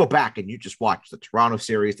 Yeah, you go back and you just watch the Toronto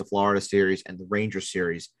series, the Florida series, and the Rangers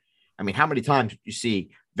series. I mean, how many times did you see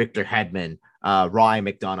Victor Hedman, Ryan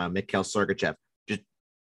McDonough, Mikhail Sergachev, just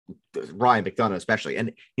Ryan McDonough especially?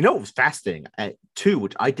 And it was fascinating too,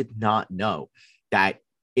 which I did not know, that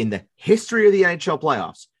in the history of the NHL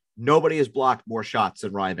playoffs, nobody has blocked more shots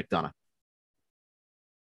than Ryan McDonough.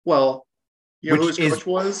 Well, who which his is coach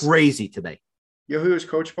was? Crazy to me. Who he was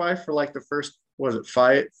coached by for like the first,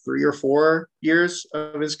 3 or 4 years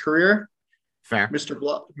of his career? Fair.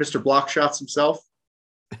 Mr. Block Shots himself.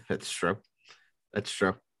 That's true.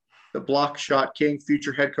 The block shot king,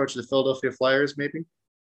 future head coach of the Philadelphia Flyers, maybe?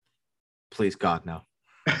 Please, God, no.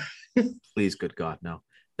 Please, good God, no.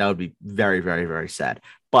 That would be very, very, very sad.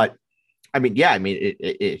 But,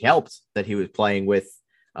 it helped that he was playing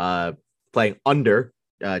under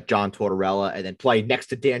John Tortorella and then playing next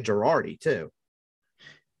to Dan Girardi, too.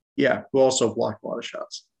 Yeah, who also blocked a lot of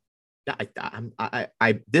shots.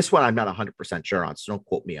 This one I'm not 100% sure on, so don't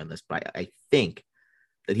quote me on this, but I think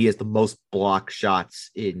that he has the most blocked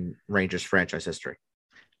shots in Rangers franchise history.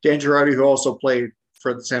 Dan Girardi, who also played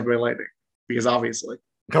for the Tampa Bay Lightning, because obviously.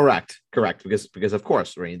 Correct. Because of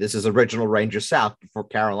course, this is original Rangers South before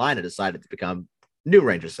Carolina decided to become new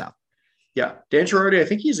Rangers South. Yeah, Dan Girardi, I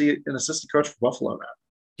think he's an assistant coach for Buffalo now.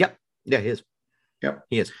 Yep. Yeah, he is. Yep.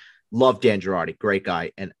 He is. Love Dan Girardi. Great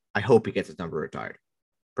guy. And I hope he gets his number retired.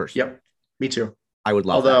 Personally. Yep. Me too. I would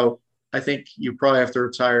love Although I think you probably have to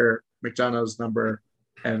retire McDonough's number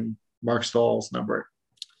and Mark Stahl's number.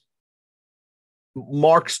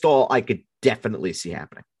 Mark Stahl, I could definitely see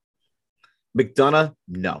happening. McDonough,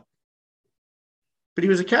 no. But he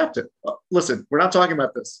was a captain. Listen, we're not talking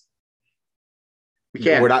about this. We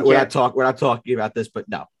can't. We're not talking about this, but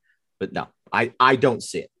no. I don't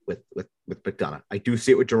see it with McDonough. I do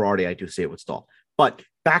see it with Girardi. I do see it with Stahl. But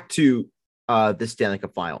back to this Stanley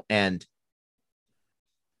Cup final. And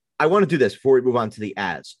I want to do this before we move on to the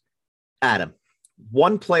Avs. Adam,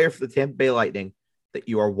 one player for the Tampa Bay Lightning that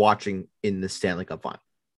you are watching in the Stanley Cup final.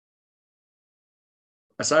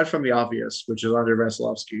 Aside from the obvious, which is Andrei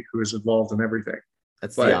Vasilevsky, who is involved in everything.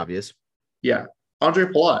 That's the obvious. Yeah. Andre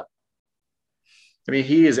Palat. I mean,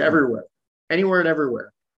 he is everywhere. Anywhere and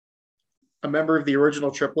everywhere. A member of the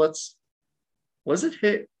original triplets. Was it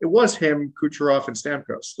him? It was him, Kucherov, and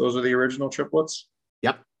Stamkos. Those are the original triplets?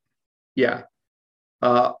 Yep. Yeah.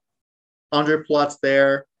 Andre Palat's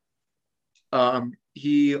there.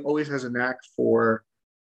 He always has a knack for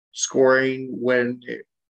scoring when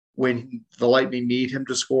the Lightning need him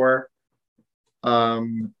to score.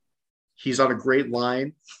 He's on a great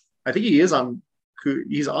line. I think he's on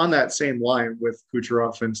that same line with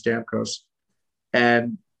Kucherov and Stamkos.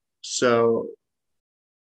 And so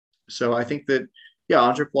I think that,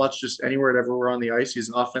 Andre Palat's just anywhere and everywhere on the ice. He's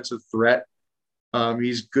an offensive threat.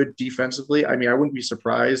 He's good defensively. I mean, I wouldn't be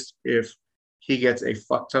surprised if he gets a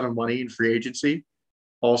fuck ton of money in free agency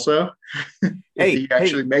also, if he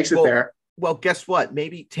actually makes it there. Well, guess what?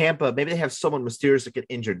 Maybe Tampa, maybe they have someone mysterious that get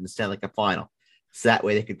injured in the Stanley Cup final. So that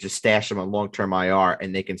way they could just stash him on long-term IR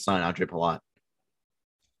and they can sign Andre Palat.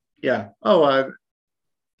 Yeah. Oh,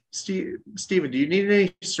 Steven, do you need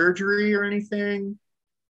any surgery or anything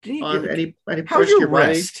on any how's your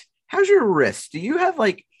wrist? How's your wrist? Do you have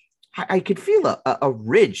like, I could feel a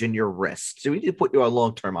ridge in your wrist. So we need to put you on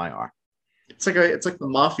long-term IR. It's like the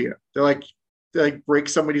mafia. They like break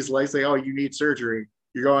somebody's legs. Like, oh, you need surgery.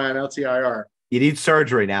 You're going on LTIR. You need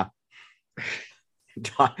surgery now.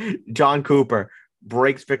 John Cooper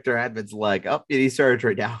breaks Victor Hedman's leg. Oh, you need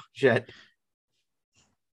surgery now. Shit.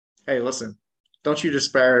 Hey, listen. Don't you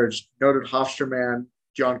disparage noted Hofstra man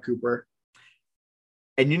John Cooper.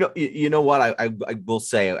 And you know what? I will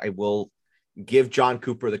say, I will give John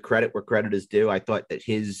Cooper the credit where credit is due. I thought that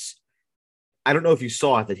I don't know if you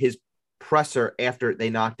saw it, that his presser after they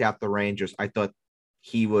knocked out the Rangers, I thought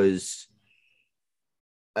he was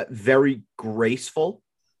very graceful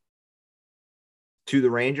to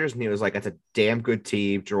the Rangers. And he was like, that's a damn good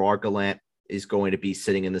team. Gerard Gallant is going to be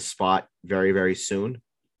sitting in the spot very, very soon.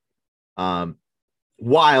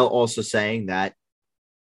 While also saying that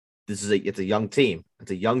it's a young team.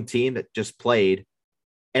 It's a young team that just played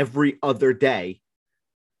every other day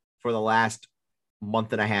for the last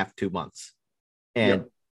month and a half, 2 months. And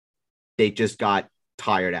they just got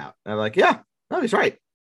tired out. And I'm like, yeah, no, he's right.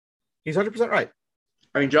 He's 100% right.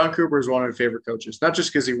 I mean, John Cooper is one of my favorite coaches, not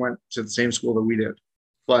just because he went to the same school that we did,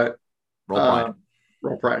 but roll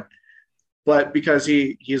pride. But because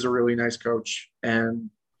he's a really nice coach and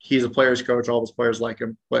he's a player's coach. All his players like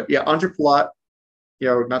him. But yeah, Andre Palat,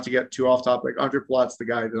 not to get too off topic, Andre Palat's the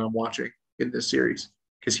guy that I'm watching in this series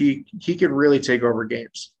because he can really take over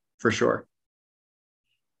games for sure.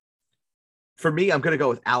 For me, I'm going to go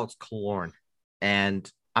with Alex Killorn.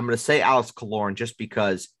 And I'm going to say Alex Killorn just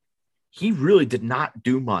because he really did not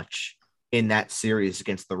do much in that series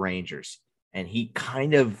against the Rangers. And he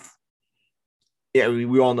kind of,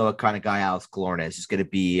 we all know what kind of guy Alex Killorn is. He's going to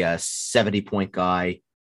be a 70-point guy,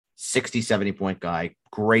 60, 70-point guy,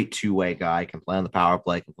 great two-way guy, can play on the power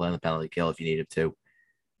play, can play on the penalty kill if you need him to.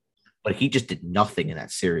 But he just did nothing in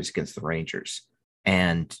that series against the Rangers.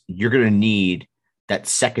 And you're going to need that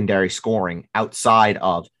secondary scoring outside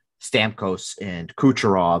of Stamkos and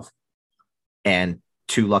Kucherov and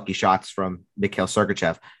 2 lucky shots from Mikhail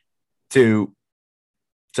Sergachev to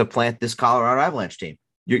plant this Colorado Avalanche team.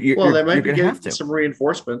 They might be getting some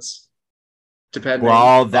reinforcements. Depending.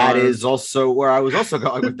 Well, that is also where I was also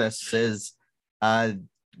going with this. Is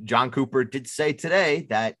John Cooper did say today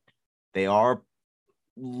that they are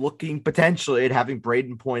looking potentially at having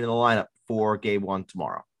Braden Point in the lineup for Game 1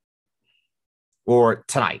 tomorrow or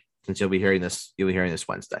tonight, since you'll be hearing this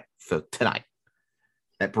Wednesday. So tonight,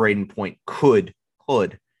 that Braden Point could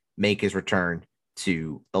make his return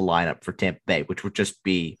to the lineup for Tampa Bay, which would just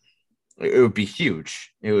be, it would be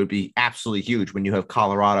huge. It would be absolutely huge when you have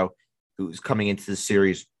Colorado, who's coming into the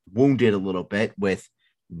series wounded a little bit with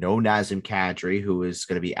no Nazem Kadri, who is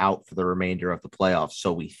going to be out for the remainder of the playoffs.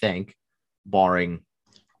 So we think, barring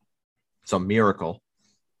some miracle.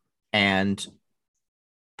 And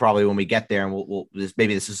probably when we get there, and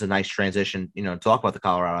maybe this is a nice transition, to talk about the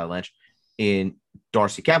Colorado Avalanche in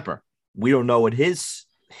Darcy Kuemper. We don't know what his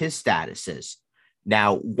status is.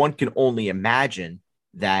 Now, one can only imagine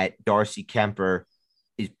that Darcy Kuemper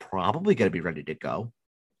is probably going to be ready to go.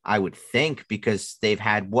 I would think, because they've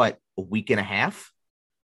had a week and a half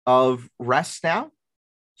of rest now.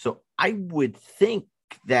 So I would think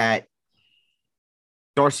that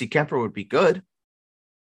Darcy Kuemper would be good.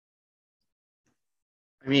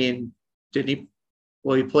 I mean, did he?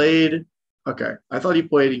 Well, he played. Okay, I thought he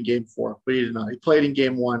played in Game 4, but he did not. He played in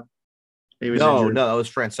Game 1. He was injured. No, that was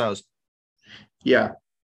Francouz. Yeah.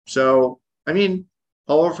 So, I mean,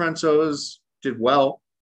 Paulo Francouz did well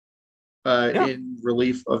in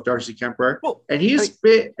relief of Darcy Kuemper. Well, and he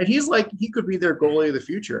could be their goalie of the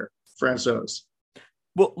future, Francouz.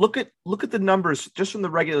 Well, look at the numbers just from the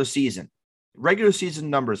regular season. Regular season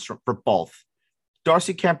numbers for both.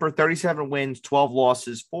 Darcy Kuemper, 37 wins, 12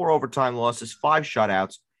 losses, 4 overtime losses, 5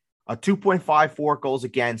 shutouts, a 2.54 goals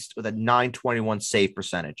against with a .921 save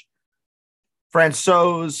percentage.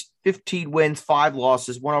 Francouz, 15 wins, 5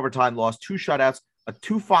 losses, 1 overtime loss, 2 shutouts, a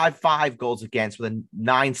 2.55 goals against with a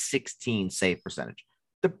 .916 save percentage.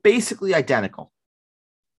 They're basically identical.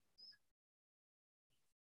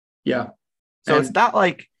 Yeah. So it's not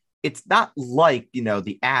like the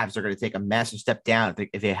Avs are going to take a massive step down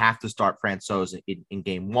if they have to start Francouz in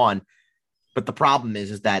Game 1. But the problem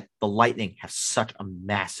is that the Lightning have such a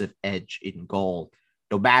massive edge in goal.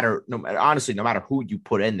 Honestly, no matter who you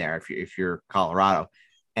put in there, if you're Colorado,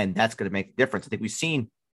 and that's going to make a difference. I think we've seen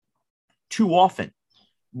too often.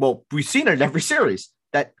 Well, we've seen it in every series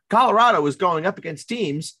that Colorado is going up against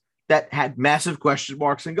teams that had massive question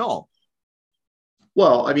marks in goal.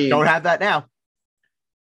 Well, I mean, Don't have that now.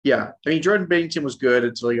 yeah. I mean, Jordan Binnington was good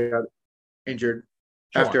until he got injured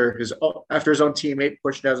Sure. after his own teammate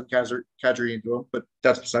pushed Nazem Kadri into him, but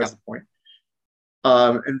that's besides the point.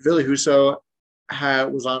 And Ville Husso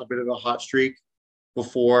was on a bit of a hot streak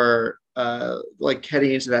before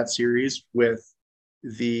heading into that series with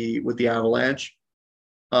the Avalanche.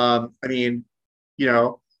 I mean,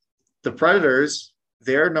 the Predators,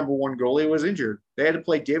 their number one goalie was injured. They had to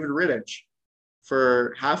play David Rittich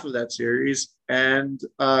for half of that series and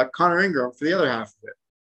Connor Ingram for the other half of it.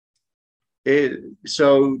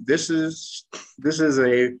 So this is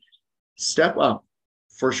a step up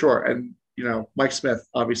for sure. And Mike Smith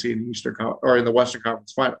obviously in the Western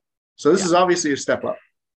Conference Final. So this is obviously a step up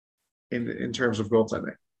in terms of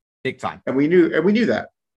goaltending. Big time. And we knew that.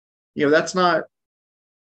 That's not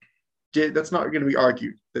going to be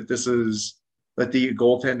argued that the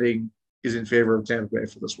goaltending is in favor of Tampa Bay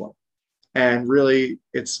for this one. And really,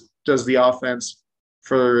 does the offense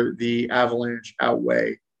for the Avalanche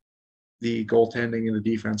outweigh the goaltending and the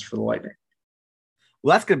defense for the Lightning?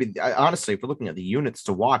 Well, that's going to be, honestly, if we're looking at the units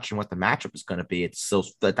to watch and what the matchup is going to be, it's still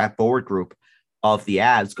that forward group of the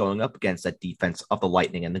Avs going up against that defense of the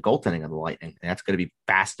Lightning and the goaltending of the Lightning. And that's going to be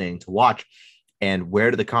fascinating to watch. And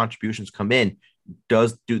where do the contributions come in?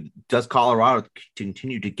 Does Colorado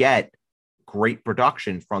continue to get great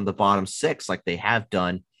production from the bottom six like they have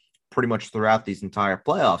done pretty much throughout these entire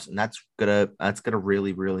playoffs? And that's gonna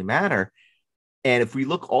really, really matter. And if we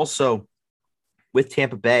look also with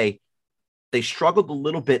Tampa Bay, they struggled a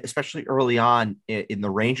little bit, especially early on in the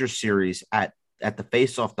Rangers series at the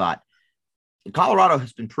faceoff dot. Colorado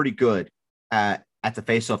has been pretty good at the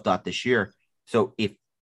faceoff dot this year. So if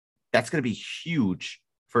that's going to be huge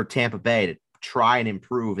for Tampa Bay to try and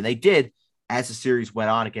improve. And they did as the series went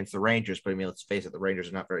on against the Rangers. But I mean, let's face it, the Rangers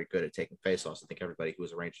are not very good at taking faceoffs. I think everybody who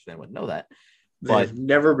was a Rangers fan would know that. They've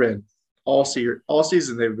never been all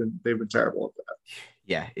season. They've been terrible at that.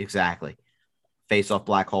 Yeah, exactly. Face-off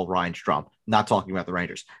black hole Ryan Strome. Not talking about the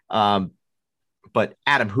Rangers. But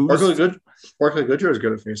Adam, Barclay Goodrow is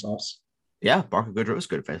good at face-offs. Yeah, Barclay Goodrow is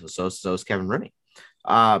good at face-offs. So is Kevin Rooney.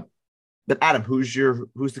 But Adam, who's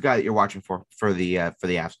the guy that you're watching for the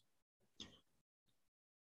Avs?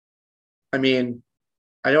 I mean,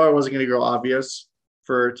 I know I wasn't going to go obvious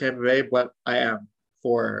for Tampa Bay, but I am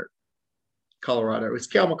for Colorado. It's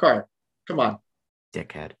Cale Makar. Come on.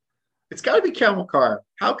 Dickhead. It's got to be Cale Makar.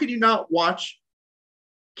 How can you not watch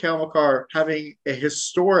Cale Makar having a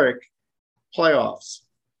historic playoffs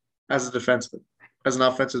as a defenseman, as an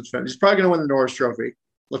offensive defenseman? He's probably going to win the Norris Trophy.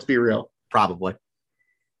 Let's be real. Probably.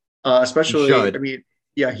 Especially, I mean,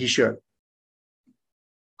 yeah, he should.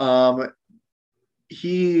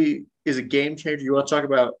 He is a game changer. You want to talk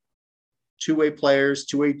about two-way players,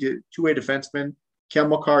 two-way defensemen? Cale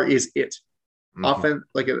Makar is it.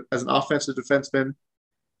 Mm-hmm. As an offensive defenseman,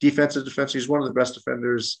 defensive defenseman, he's one of the best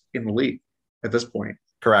defenders in the league at this point.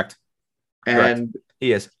 Correct. And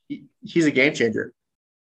he is. He's a game changer.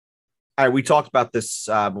 All right, we talked about this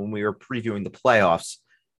when we were previewing the playoffs,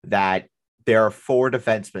 that there are four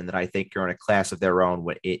defensemen that I think are in a class of their own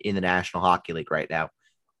in the National Hockey League right now.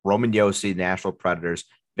 Roman Josi, the Nashville Predators,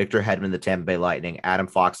 Victor Hedman, the Tampa Bay Lightning, Adam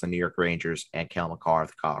Fox, the New York Rangers, and Cale Makar,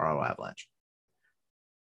 the Colorado Avalanche.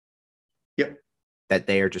 Yep. That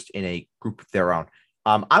they are just in a group of their own.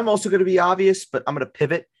 I'm also going to be obvious, but I'm going to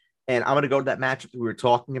pivot, and I'm going to go to that matchup that we were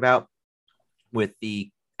talking about with the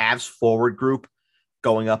Avs forward group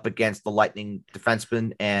going up against the Lightning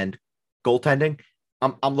defenseman and goaltending.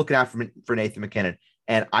 I'm looking out for Nathan MacKinnon,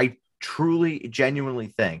 and I truly, genuinely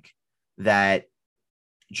think that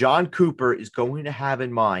John Cooper is going to have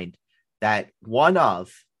in mind that one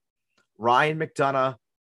of Ryan McDonagh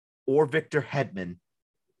or Victor Hedman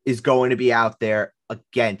is going to be out there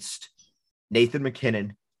against Nathan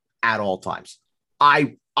MacKinnon at all times.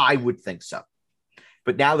 I would think so.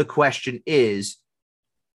 But now the question is,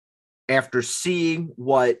 after seeing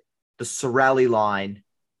what the Cirelli line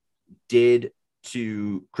did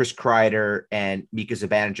to Chris Kreider and Mika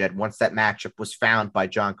Zibanejad, once that matchup was found by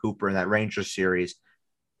John Cooper in that Rangers series,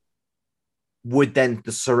 would then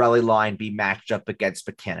the Cirelli line be matched up against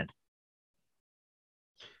MacKinnon?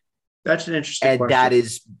 That's an interesting question. That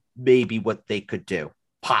is maybe what they could do,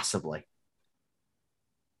 possibly.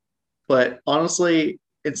 But honestly,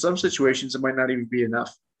 in some situations, it might not even be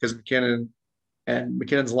enough because MacKinnon And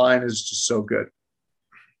McKinnon's line is just so good.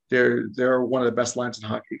 They're one of the best lines in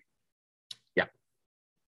hockey. Yeah.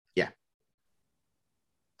 Yeah.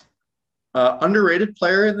 Underrated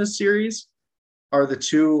player in this series are the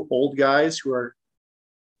two old guys who are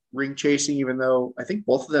ring chasing, even though I think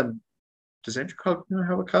both of them. Does Andrew Cogner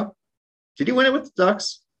have a cup? Did he win it with the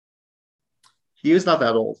Ducks? He is not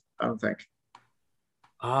that old, I don't think.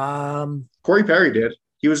 Corey Perry did.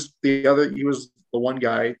 He was the one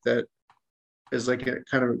guy that is like a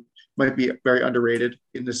kind of might be very underrated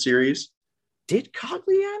in the series. Did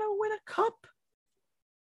Cogliano win a cup?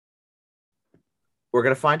 We're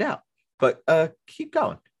gonna find out. But keep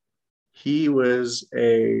going. He was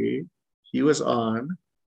on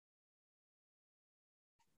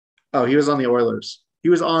the Oilers. He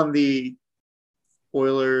was on the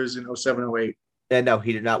Oilers in 07-08. And no,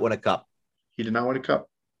 he did not win a cup. He did not win a cup.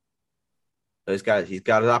 So he's got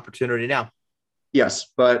his opportunity now. Yes,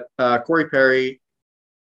 but Corey Perry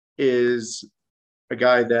is a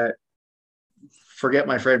guy that, forget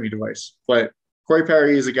my framing device, but Corey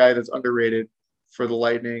Perry is a guy that's underrated for the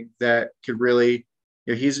Lightning that could really,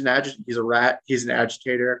 he's a rat, he's an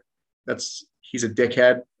agitator. He's a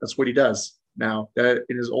dickhead. That's what he does now. That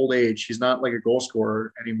in his old age, he's not like a goal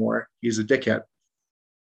scorer anymore. He's a dickhead.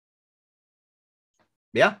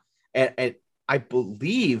 Yeah, and I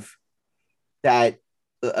believe that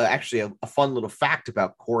actually a fun little fact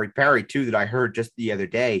about Corey Perry too that I heard just the other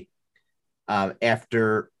day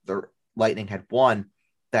after the Lightning had won,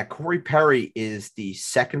 that Corey Perry is the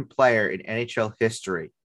second player in NHL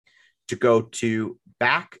history to go to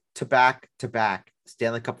back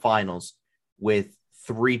Stanley Cup Finals with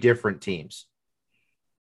 3 different teams.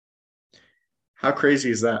 How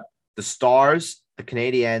crazy is that? The Stars, the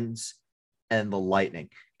Canadiens, and the Lightning.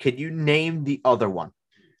 Can you name the other one?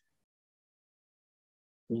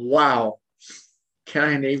 Wow. Can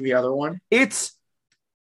I name the other one? It's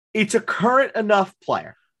a current enough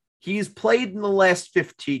player. He's played in the last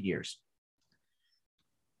 15 years.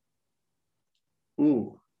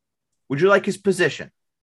 Ooh. Would you like his position?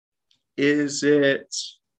 Is it?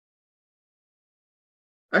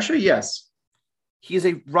 Actually, yes. He is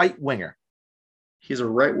a right winger. He's a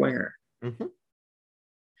right winger. Mm-hmm.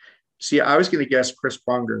 See, I was going to guess Chris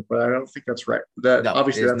Pronger, but I don't think that's right.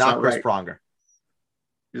 Obviously that's not Chris right. Pronger.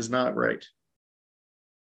 Is not right.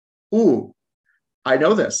 Ooh, I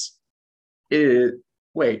know this.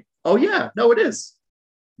 Wait. Oh yeah, no, it is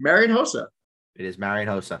Marian Hossa. It is Marian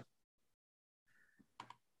Hossa.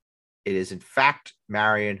 It is in fact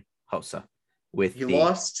Marian Hossa with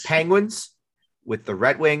the Penguins, with the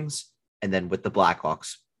Red Wings, and then with the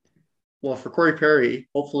Blackhawks. Well, for Corey Perry,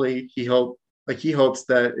 hopefully he hopes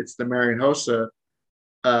that it's the Marian Hossa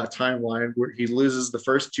timeline where he loses the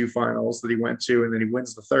first 2 finals that he went to, and then he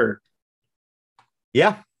wins the third.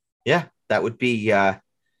 Yeah, that would be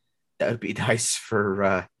nice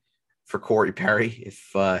for Corey Perry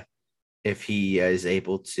if he is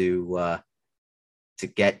able to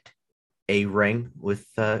get a ring with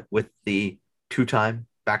the 2-time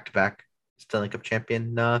back-to-back Stanley Cup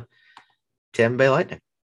champion Tampa Bay Lightning.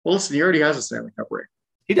 Well, listen, he already has a Stanley Cup ring.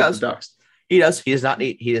 He does. The Ducks. He does. He does not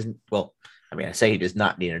need. He doesn't. Well, I mean, I say he does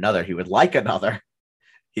not need another. He would like another.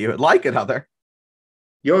 You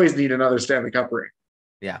always need another Stanley Cup ring.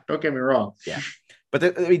 Yeah. Don't get me wrong. Yeah.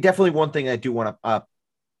 But definitely one thing I do want to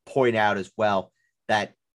point out as well,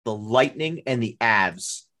 that the Lightning and the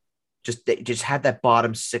Avs just had that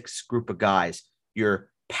bottom 6 group of guys. Your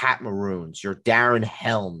Pat Maroons, your Darren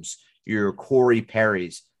Helms, your Corey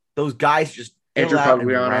Perrys. Those guys just Andrew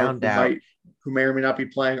Cogliano, who may or may not be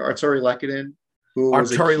playing. Arturi Lehkonen,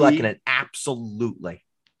 Lehkonen, absolutely.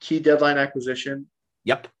 Key deadline acquisition.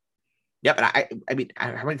 Yep. And I mean,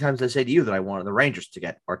 how many times did I say to you that I wanted the Rangers to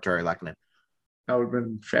get Arturi Lehkonen? That would have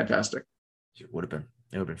been fantastic. It would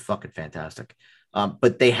have been fucking fantastic.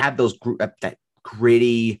 But they have those that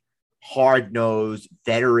gritty, hard-nosed,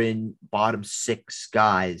 veteran bottom 6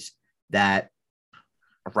 guys that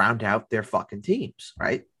round out their fucking teams,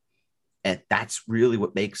 right? And that's really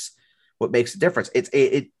what makes the difference.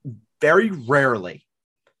 It very rarely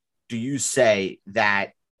do you say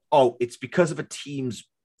that, oh, it's because of a team's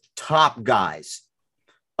top guys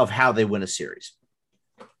of how they win a series.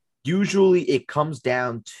 Usually it comes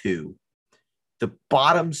down to the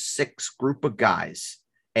bottom 6 group of guys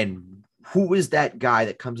and who is that guy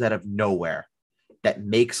that comes out of nowhere that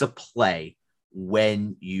makes a play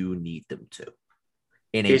when you need them to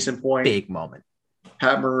in a big moment.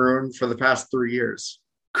 Pat Maroon for the past 3 years.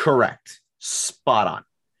 Correct. Spot on.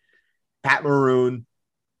 Pat Maroon,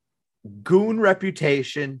 goon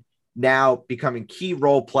reputation, now becoming key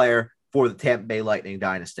role player for the Tampa Bay Lightning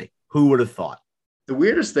dynasty. Who would have thought? The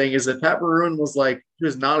weirdest thing is that Pat Maroon was like, he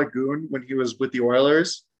was not a goon when he was with the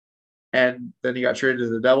Oilers. And then he got traded to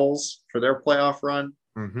the Devils for their playoff run.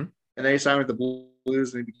 Mm-hmm. And then he signed with the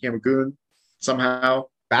Blues and he became a goon somehow.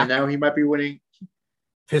 Back And now he might be winning.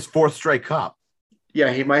 his fourth straight cup.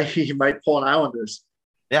 Yeah, he might pull an Islanders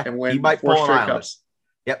Yeah, and win he might four pull an straight Islanders. cups.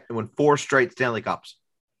 Yep, and win 4 straight Stanley Cups.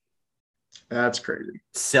 That's crazy.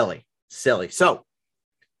 Silly. So,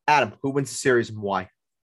 Adam, who wins the series and why?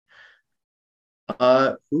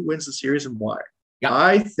 Who wins the series and why? Yeah.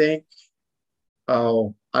 I think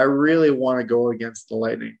I really want to go against the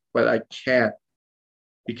Lightning, but I can't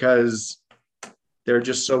because they're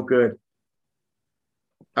just so good.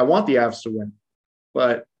 I want the Avs to win,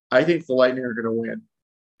 but I think the Lightning are going to win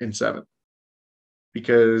in 7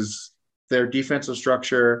 because their defensive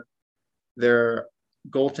structure, their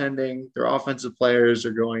goaltending, their offensive players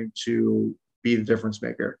are going to be the difference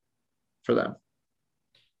maker for them.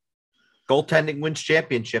 Goaltending wins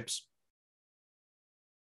championships.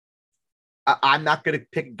 I'm not going to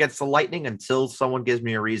pick against the Lightning until someone gives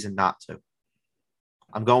me a reason not to.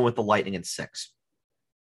 I'm going with the Lightning in 6.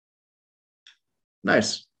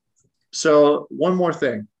 Nice. So one more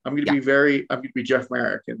thing. I'm going to be Jeff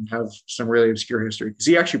Marek and have some really obscure history because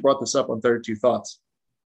he actually brought this up on 32 Thoughts.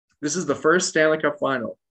 This is the first Stanley Cup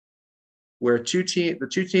final where the two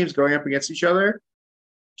teams going up against each other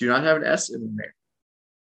do not have an S in their name.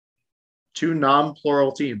 2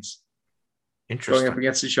 non-plural teams going up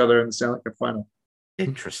against each other in the Stanley Cup final.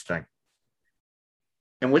 Interesting.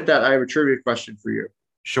 And with that, I have a trivia question for you.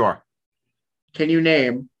 Sure. Can you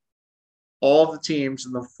name all of the teams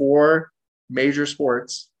in the 4 major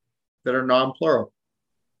sports that are non-plural?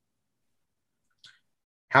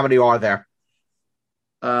 How many are there?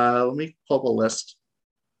 Let me pull up a list.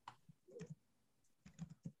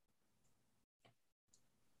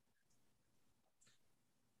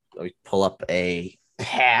 Let me pull up a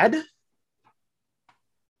pad.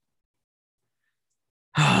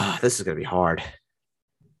 This is going to be hard.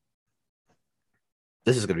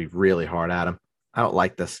 This is going to be really hard, Adam. I don't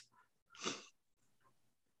like this.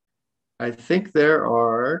 I think there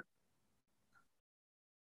are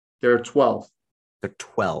 12. They're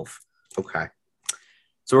 12. Okay.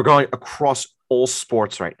 So we're going across all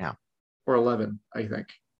sports right now. Or 11, I think.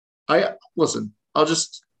 I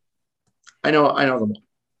know them all.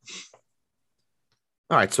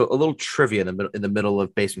 All right, so a little trivia in the middle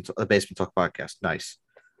of Basement Talk podcast. Nice.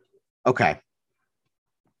 Okay.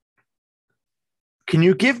 Can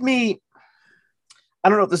you give me? I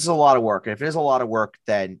don't know if this is a lot of work. If it is a lot of work,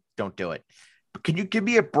 then don't do it. But can you give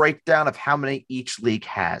me a breakdown of how many each league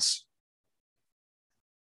has?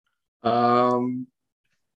 Not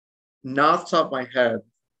off the top of my head.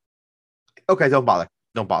 Okay, don't bother.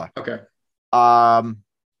 Okay. All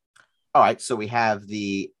right, so we have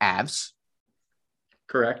the Avs.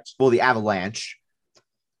 Correct. Well, the Avalanche.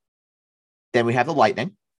 Then we have the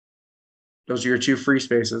Lightning. Those are your 2 free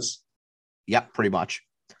spaces. Yep, pretty much.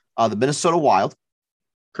 The Minnesota Wild.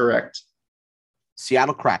 Correct.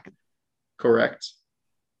 Seattle Kraken. Correct.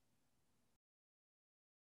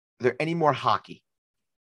 Are there any more hockey?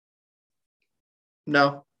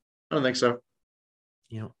 No, I don't think so.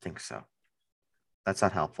 You don't think so? That's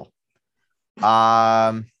not helpful.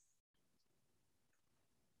 The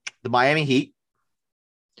Miami Heat.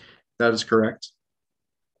 That is correct.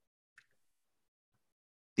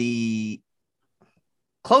 The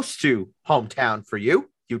close to hometown for you,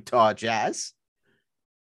 Utah Jazz.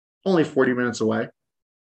 Only 40 minutes away.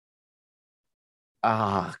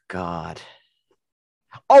 Oh, God.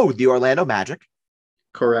 Oh, the Orlando Magic.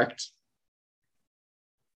 Correct.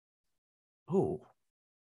 Oh.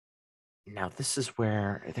 Now, this is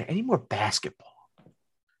where... Are there any more basketball?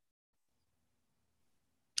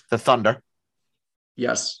 The Thunder.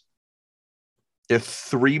 Yes. There are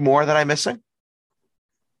 3 more that I'm missing?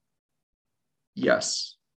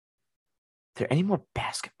 Yes. Are there any more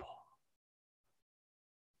basketball?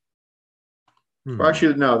 Or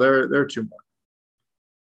actually, no, there are 2 more.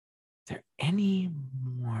 Are there any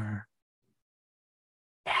more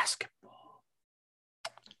basketball?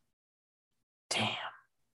 Damn.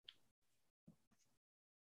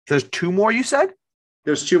 There's 2 more, you said?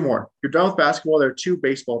 There's 2 more. You're done with basketball. There are 2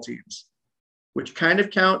 baseball teams, which kind of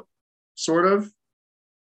count, sort of.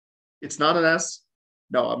 It's not an S.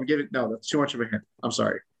 No, that's too much of a hint. I'm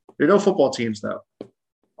sorry. There are no football teams, though.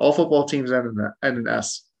 All football teams end in an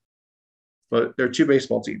S. But there are 2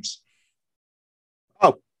 baseball teams.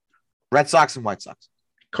 Oh, Red Sox and White Sox.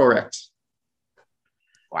 Correct.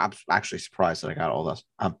 Well, I'm actually surprised that I got all those.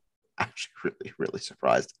 I'm actually really, really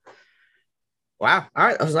surprised. Wow. All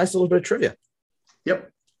right. That was a nice little bit of trivia.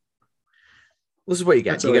 Yep. This is what you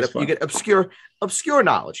get. That's always You get obscure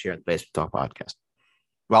knowledge here at the Basement Talk podcast.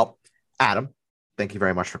 Well, Adam, thank you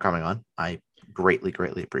very much for coming on. I greatly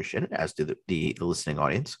appreciate it, as do the listening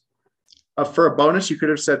audience. For a bonus, you could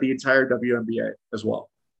have said the entire WNBA as well,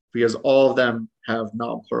 because all of them have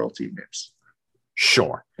non-plural team names.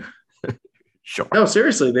 Sure. Sure. No,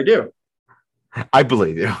 seriously, they do. I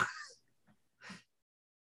believe you.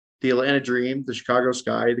 The Atlanta Dream, the Chicago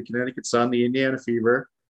Sky, the Connecticut Sun, the Indiana Fever,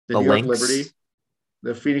 the The New York Lynx. Liberty,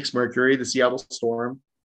 the Phoenix Mercury, the Seattle Storm,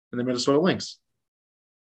 and the Minnesota Lynx.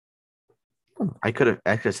 I could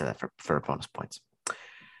have said that for bonus points.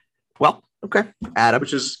 Well, okay. Adam.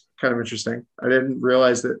 Which is kind of interesting. I didn't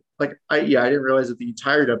realize that. I didn't realize that the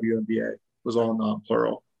entire WNBA was all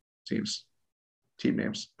non-plural team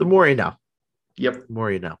names. The more you know. Yep. The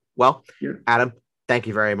more you know. Well, Yeah. Adam, thank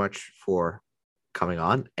you very much for coming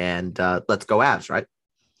on, and let's go Avs, right?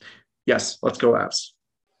 Yes. Let's go Avs.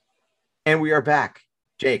 And we are back.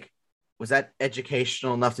 Jake, was that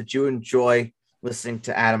educational enough? Did you enjoy listening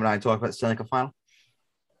to Adam and I talk about the Stanley Cup final?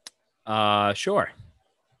 Sure.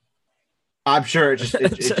 I'm sure it just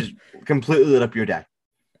completely lit up your day.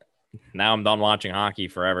 Now I'm done watching hockey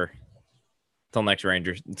forever. Until next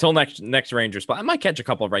Rangers. But I might catch a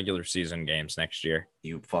couple of regular season games next year.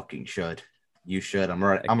 You fucking should. You should. I'm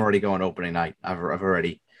already going opening night. I've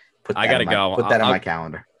already put that. I gotta go. Put that in my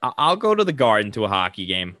calendar. I'll go to the Garden to a hockey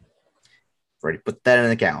game. Already put that in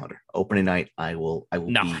the calendar. Opening night. I will.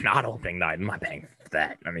 No, be, not opening night. I'm not paying for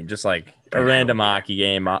that. I mean, just like a random hockey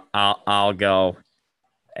game. I'll go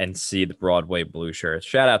and see the Broadway Blue Shirts.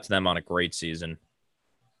 Shout out to them on a great season.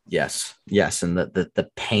 Yes, and the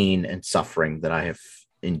pain and suffering that I have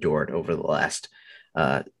endured over the last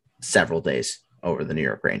several days over the New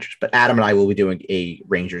York Rangers. But Adam and I will be doing a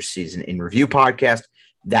Rangers season in review podcast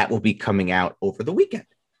that will be coming out over the weekend.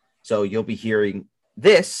 So you'll be hearing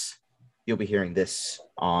this. You'll be hearing this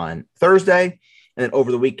on Thursday, and then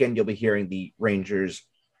over the weekend you'll be hearing the Rangers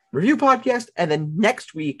review podcast, and then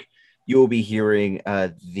next week you will be hearing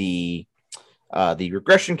the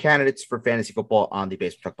regression candidates for fantasy football on the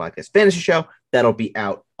Basement Talk Podcast Fantasy Show. That'll be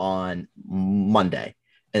out on Monday.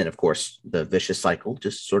 And then, of course, the vicious cycle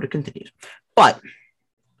just sort of continues. But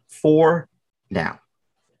for now,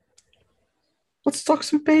 let's talk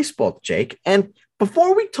some baseball, Jake. And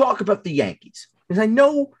before we talk about the Yankees, because I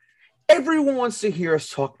know everyone wants to hear us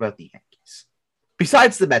talk about the Yankees,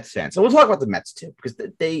 besides the Mets fans. And we'll talk about the Mets too, because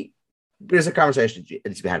there's a conversation that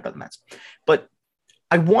needs to be had about the Mets. But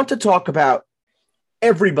I want to talk about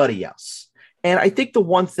everybody else. And I think the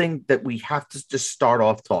one thing that we have to just start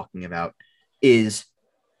off talking about is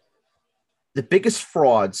the biggest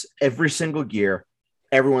frauds every single year.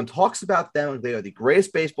 Everyone talks about them like they are the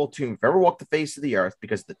greatest baseball team who've ever walked the face of the earth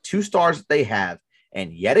because of the two stars that they have.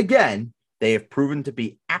 And yet again, they have proven to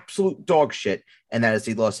be absolute dog shit, and that is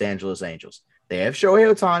the Los Angeles Angels. They have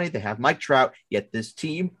Shohei Ohtani, they have Mike Trout, yet this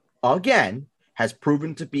team, again, has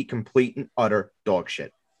proven to be complete and utter dog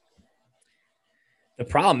shit. The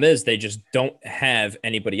problem is they just don't have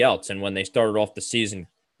anybody else. And when they started off the season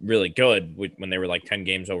really good, when they were like 10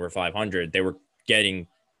 games over 500, they were getting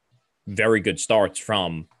very good starts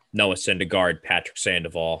from Noah Syndergaard, Patrick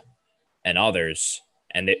Sandoval, and others.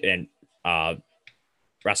 And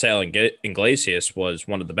Rafael Iglesias was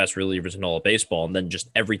one of the best relievers in all of baseball. And then just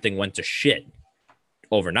everything went to shit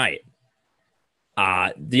overnight.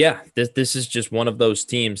 This is just one of those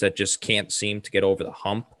teams that just can't seem to get over the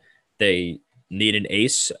hump. They need an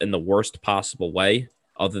ace in the worst possible way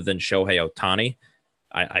other than Shohei Ohtani.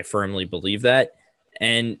 I firmly believe that.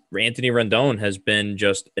 And Anthony Rendon has been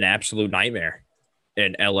just an absolute nightmare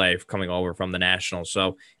in LA coming over from the Nationals.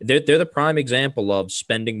 So they're the prime example of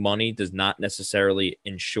spending money does not necessarily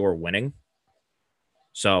ensure winning.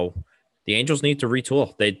 So the Angels need to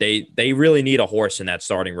retool. They really need a horse in that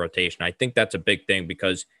starting rotation. I think that's a big thing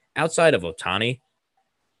because outside of Ohtani,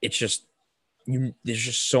 it's just there's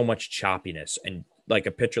just so much choppiness. And like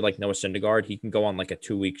a pitcher like Noah Syndergaard, he can go on like a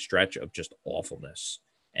 2-week stretch of just awfulness.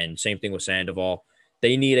 And same thing with Sandoval.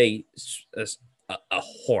 They need a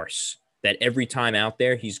horse that every time out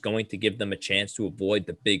there, he's going to give them a chance to avoid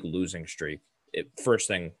the big losing streak. First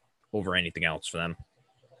thing over anything else for them.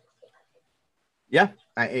 Yeah.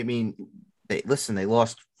 I mean, they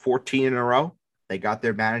lost 14 in a row. They got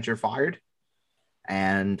their manager fired.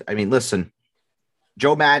 And I mean, listen,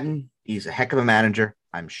 Joe Madden, he's a heck of a manager.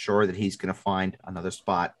 I'm sure that he's going to find another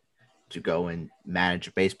spot to go and manage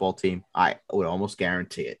a baseball team. I would almost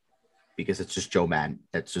guarantee it because it's just Joe Madden.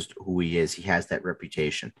 That's just who he is. He has that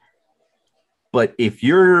reputation. But if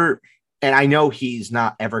you're, and I know he's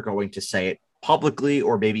not ever going to say it publicly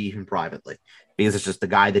or maybe even privately, because it's just the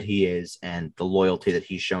guy that he is, and the loyalty that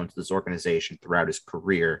he's shown to this organization throughout his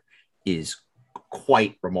career is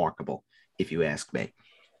quite remarkable, if you ask me.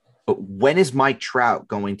 But when is Mike Trout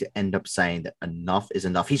going to end up saying that enough is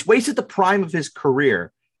enough? He's wasted the prime of his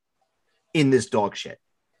career in this dog shit.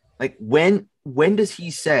 Like, when does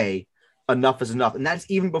he say enough is enough? And that's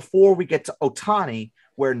even before we get to Ohtani,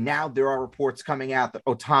 where now there are reports coming out that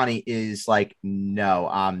Ohtani is like, no,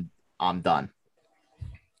 I'm done.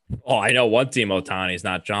 Oh, I know one team Ohtani is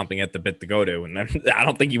not chomping at the bit to go to, and I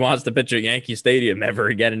don't think he wants to pitch at Yankee Stadium ever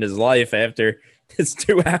again in his life after his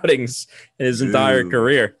 2 outings in his entire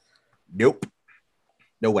career. Nope.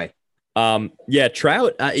 No way. Yeah,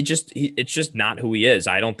 Trout, it's just not who he is.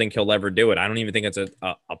 I don't think he'll ever do it. I don't even think it's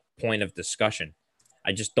a point of discussion.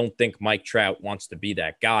 I just don't think Mike Trout wants to be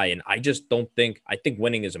that guy. And I think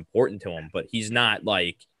winning is important to him, but he's not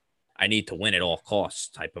like, I need to win at all costs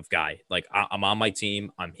type of guy. Like, I'm on my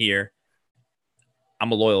team. I'm here.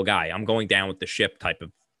 I'm a loyal guy. I'm going down with the ship type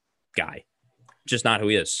of guy. Just not who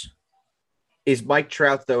he is. Is Mike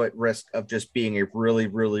Trout, though, at risk of just being a really,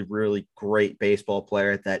 really, really great baseball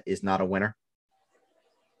player that is not a winner?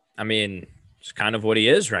 I mean, it's kind of what he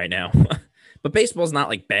is right now. But baseball's not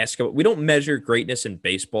like basketball. We don't measure greatness in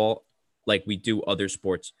baseball like we do other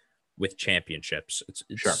sports with championships. It's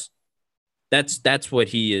sure. That's what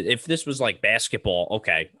he is. If this was like basketball,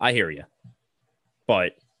 okay, I hear you.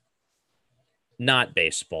 But not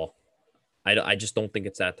baseball. I just don't think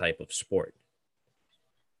it's that type of sport.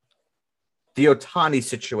 The Ohtani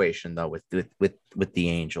situation, though, with the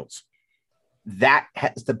Angels, that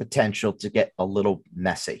has the potential to get a little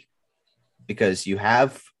messy, because you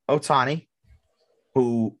have Ohtani,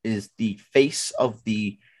 who is the face of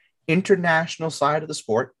the international side of the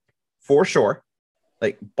sport, for sure,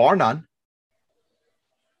 like bar none.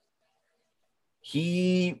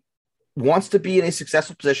 He wants to be in a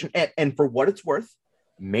successful position, and for what it's worth,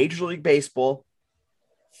 Major League Baseball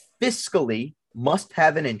fiscally must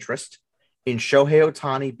have an interest in Shohei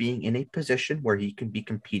Ohtani being in a position where he can be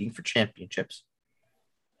competing for championships,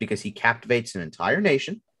 because he captivates an entire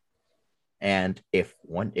nation. And if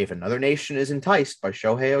another nation is enticed by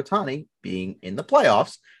Shohei Ohtani being in the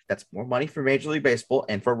playoffs, that's more money for Major League Baseball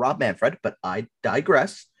and for Rob Manfred. But I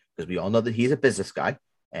digress, because we all know that he's a business guy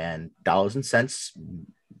and dollars and cents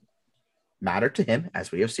matter to him,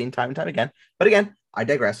 as we have seen time and time again. But again, I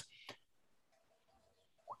digress.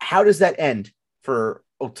 How does that end for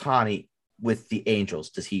Ohtani with the Angels?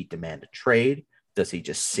 Does he demand a trade? Does he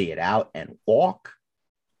just see it out and walk?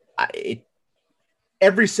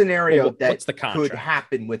 Every scenario that could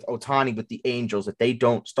happen with Ohtani with the Angels, if they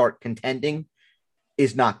don't start contending,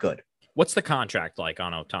 is not good. What's the contract like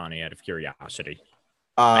on Ohtani, out of curiosity?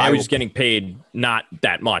 I know he's getting paid not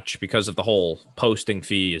that much because of the whole posting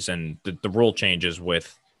fees and the rule changes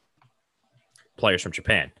with players from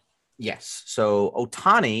Japan. Yes. So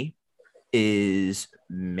Ohtani is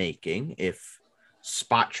making, if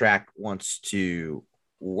SpotTrack wants to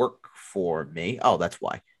work for me. Oh, that's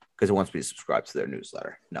why. Because it wants me to subscribe to their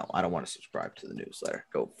newsletter. No, I don't want to subscribe to the newsletter.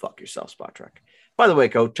 Go fuck yourself, SpotTrack. By the way,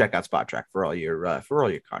 go check out SpotTrack for all your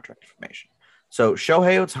contract information. So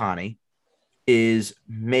Shohei Ohtani is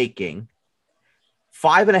making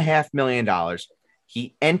 $5.5 million.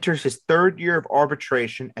 He enters his 3rd year of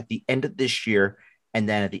arbitration at the end of this year, and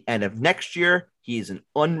then at the end of next year, he is an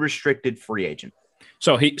unrestricted free agent.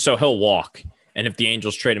 So he'll walk. And if the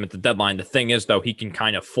Angels trade him at the deadline, the thing is, though, he can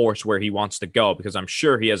kind of force where he wants to go, because I'm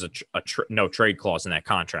sure he has a no trade clause in that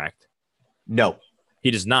contract. No,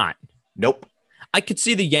 he does not. Nope. I could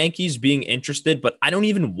see the Yankees being interested, but I don't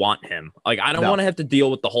even want him. Like, I don't want to have to deal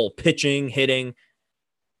with the whole pitching, hitting.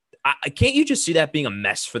 Can't you just see that being a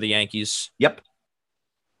mess for the Yankees? Yep.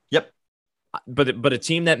 But a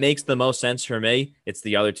team that makes the most sense for me, it's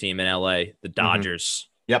the other team in LA, the Dodgers.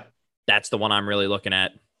 Mm-hmm. Yep. That's the one I'm really looking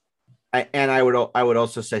at. I would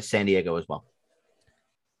also say San Diego as well.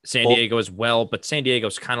 San Diego as well, but San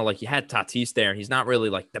Diego's kind of like, you had Tatis there, and he's not really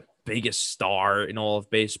like the biggest star in all of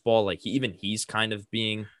baseball. Like, he's kind of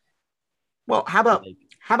being. Well, how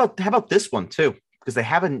about this one too? Because they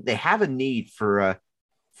have a need for a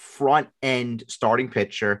front end starting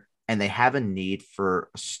pitcher, and they have a need for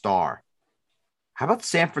a star. How about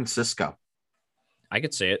San Francisco? I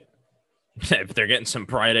could see it. If they're getting some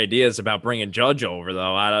bright ideas about bringing Judge over,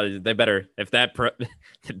 though, they better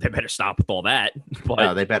they better stop with all that. But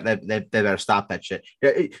no, they better stop that shit.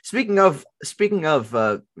 Speaking of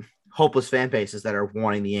hopeless fan bases that are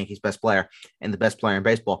wanting the Yankees' best player and the best player in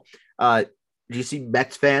baseball, do you see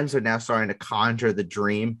Mets fans are now starting to conjure the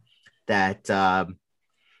dream that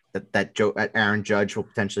Aaron Judge will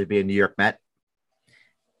potentially be a New York Met?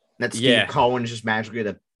 That Steve Yeah. Cohen is just magically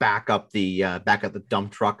going to back up the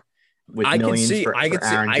dump truck with millions for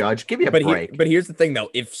Aaron Judge. Give me a break. But here's the thing, though.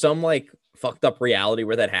 If some like fucked up reality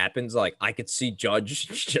where that happens, like I could see Judge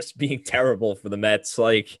just being terrible for the Mets.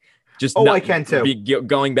 Like just I can too.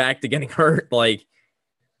 Going back to getting hurt. Like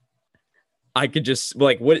I could just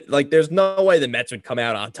there's no way the Mets would come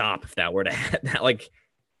out on top if that were to happen. Like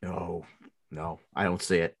no, I don't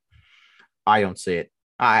see it. I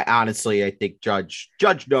honestly, I think Judge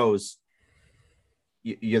knows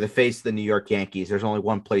you're the face of the New York Yankees. There's only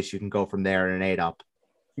one place you can go from there and an 8-up.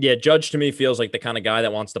 Yeah, Judge to me feels like the kind of guy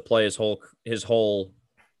that wants to play his whole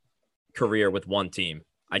career with one team.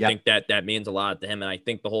 I think that means a lot to him, and I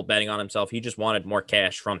think the whole betting on himself, he just wanted more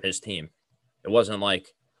cash from his team. It wasn't like,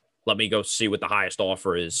 let me go see what the highest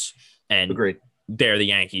offer is, and Agreed. They're the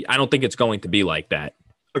Yankees. I don't think it's going to be like that.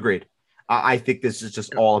 Agreed. I think this is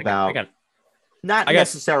just all about not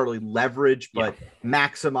necessarily leverage, but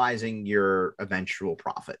maximizing your eventual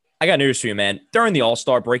profit. I got news for you, man. During the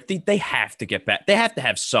All-Star break, they have to get back. They have to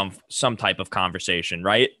have some type of conversation,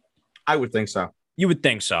 right? I would think so. You would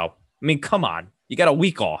think so. I mean, come on. You got a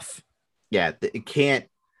week off. Yeah, it can't.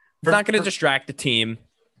 It's not going to distract the team.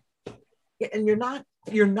 Yeah, and you're not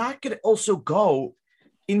going to also go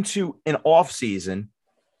into an off season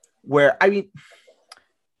where, I mean,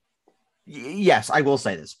 yes, I will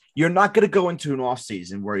say this. You're not going to go into an off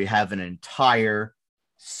season where you have an entire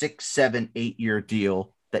 6, 7, 8 year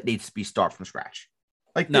deal that needs to be start from scratch.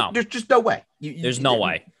 Like, no, there's just no way. There's no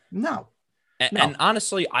way. No. And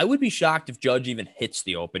honestly, I would be shocked if Judge even hits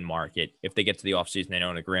the open market if they get to the offseason, they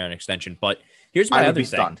don't agree on an extension. But here's my other thing.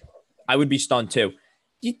 Stunned. I would be stunned too.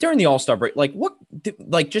 During the All-Star break,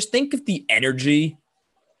 just think of the energy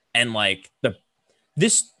and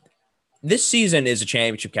this season is a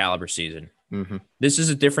championship caliber season. Mm-hmm. This is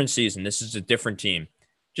a different season. This is a different team.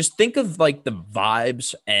 Just think of the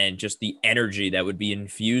vibes and just the energy that would be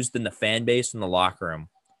infused in the fan base in the locker room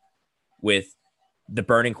with the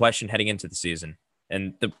burning question heading into the season.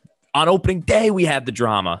 And on opening day, we had the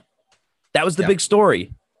drama. That was the big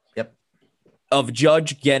story. Yep. Of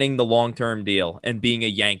Judge getting the long-term deal and being a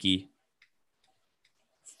Yankee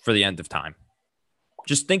for the end of time.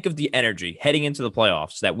 Just think of the energy heading into the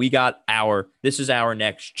playoffs that we got this is our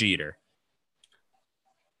next Jeter.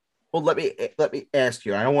 Well, let me ask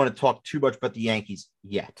you. I don't want to talk too much about the Yankees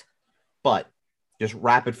yet, but just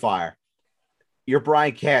rapid fire. You're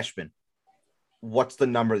Brian Cashman. What's the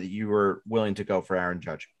number that you were willing to go for Aaron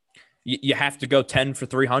Judge? You have to go 10 for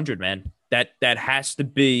 300, man. That has to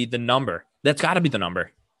be the number. That's got to be the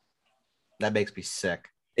number. That makes me sick.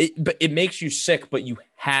 It makes you sick, but you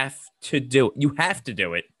have to do it. You have to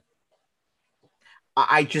do it.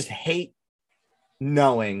 I just hate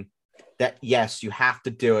knowing that, yes, you have to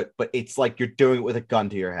do it, but it's like you're doing it with a gun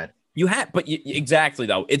to your head. Exactly,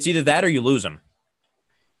 though. It's either that or you lose them.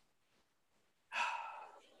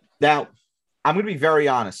 Now, I'm going to be very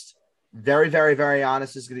honest. Very, very, very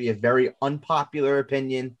honest. This is going to be a very unpopular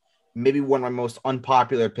opinion. Maybe one of my most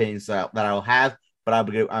unpopular opinions that I'll have, but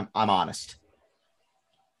I'm honest.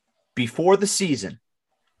 Before this season,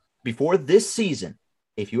 if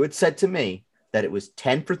you had said to me that it was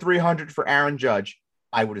 10 for 300 for Aaron Judge,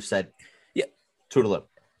 I would have said, yeah, toodaloo.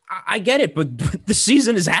 I get it, but the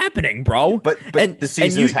season is happening, bro. But the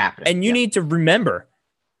season is happening. And you need to remember,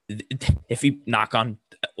 if you knock on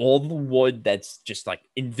all the wood that's just like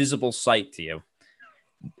invisible sight to you,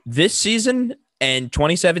 this season and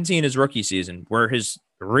 2017, his rookie season, were his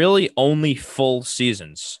really only full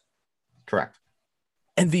seasons. Correct.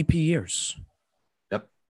 MVP years. Yep.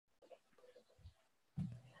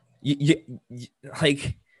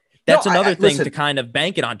 That's another thing to kind of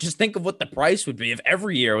bank it on. Just think of what the price would be if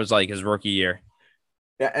every year was like his rookie year.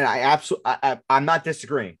 Yeah, and I'm not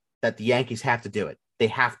disagreeing that the Yankees have to do it. They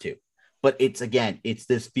have to. But it's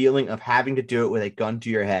this feeling of having to do it with a gun to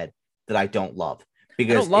your head that I don't love.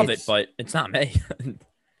 Because I don't love it, but it's not me.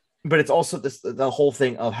 But it's also the whole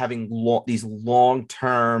thing of having these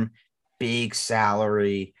long-term, big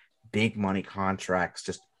salary, big money contracts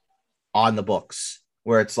just on the books,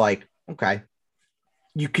 where it's like, okay,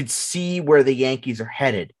 you could see where the Yankees are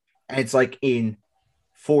headed. And it's like in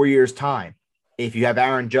 4 years' time, if you have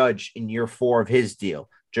Aaron Judge in year 4 of his deal,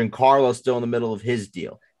 Giancarlo still in the middle of his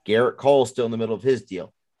deal, Garrett Cole still in the middle of his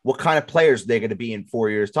deal, what kind of players are they going to be in 4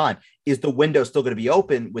 years' time? Is the window still going to be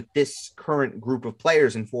open with this current group of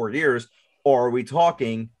players in 4 years? Or are we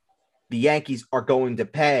talking the Yankees are going to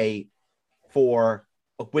pay for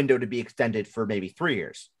a window to be extended for maybe 3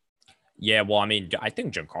 years? Yeah, well, I mean, I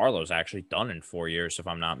think Giancarlo's actually done in 4 years, if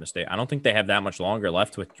I'm not mistaken. I don't think they have that much longer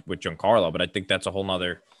left with Giancarlo, but I think that's a whole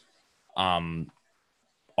nother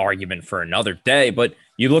argument for another day. But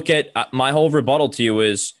you look at my whole rebuttal to you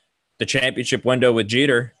is the championship window with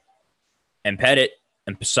Jeter and Pettit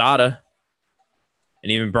and Posada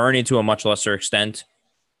and even Bernie to a much lesser extent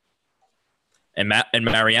and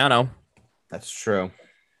Mariano. That's true.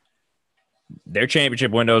 Their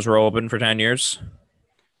championship windows were open for 10 years.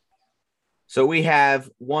 So we have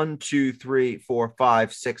 1, 2, 3, 4,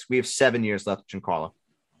 5, 6. We have 7 years left, Giancarlo.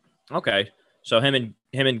 Okay. So him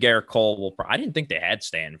and Garrett Cole will. I didn't think they had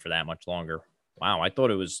Stan for that much longer. Wow, I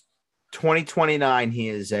thought it was 2029. He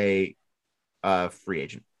is a free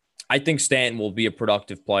agent. I think Stanton will be a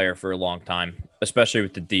productive player for a long time, especially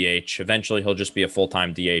with the DH. Eventually, he'll just be a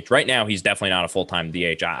full-time DH. Right now, he's definitely not a full-time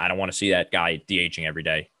DH. I don't want to see that guy DHing every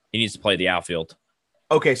day. He needs to play the outfield.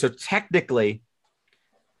 Okay, so technically,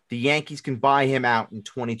 the Yankees can buy him out in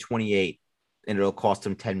 2028, and it'll cost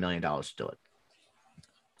him $10 million to do it.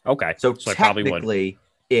 Okay. So technically,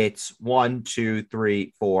 it's 1, 2,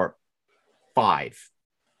 3, 4, 5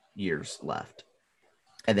 years left.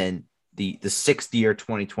 And then the sixth year,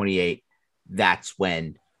 2028, that's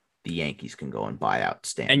when the Yankees can go and buy out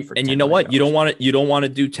Stanton. And you know what? You don't want to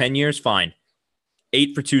do 10 years? Fine.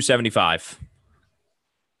 8 for $275.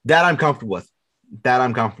 That I'm comfortable with.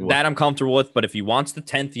 I'm comfortable with. But if he wants the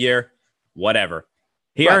 10th year, whatever.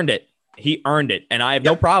 He earned it. And I have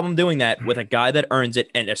no problem doing that with a guy that earns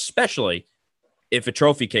it. And especially if a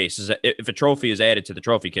trophy is added to the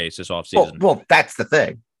trophy case this offseason. Well, that's the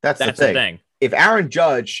thing. That's the thing. If Aaron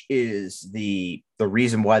Judge is the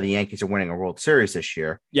reason why the Yankees are winning a World Series this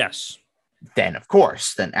year, yes, then of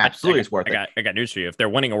course, absolutely it's worth it. I got news for you. If they're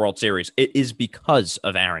winning a World Series, it is because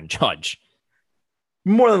of Aaron Judge.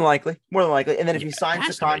 More than likely. And then if he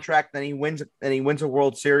signs a contract, then he wins a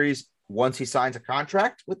World Series. Once he signs a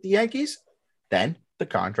contract with the Yankees, then the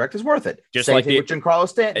contract is worth it. Just same like thing with Giancarlo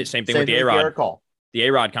Stanton. Same thing with the A-Rod. Cole. The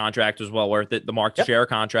A-Rod contract was well worth it. The Mark Teixeira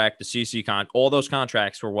contract, the CC all those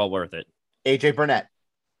contracts were well worth it. AJ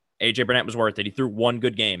Burnett was worth it. He threw one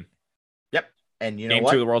good game. Yep. And you know Game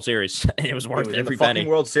what? 2 of the World Series. It was worth every the penny.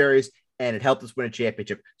 World Series, and it helped us win a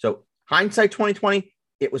championship. So hindsight 2020,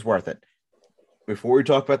 it was worth it. Before we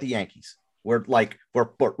talk about the Yankees, we're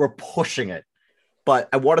pushing it. But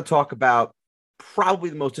I want to talk about probably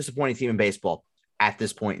the most disappointing team in baseball at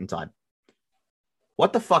this point in time.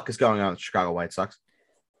 What the fuck is going on with the Chicago White Sox?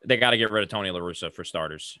 They got to get rid of Tony La Russa for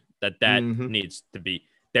starters. That needs to be.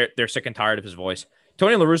 They're sick and tired of his voice.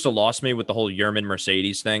 Tony La Russa lost me with the whole Yerman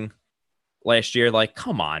Mercedes thing last year. Like,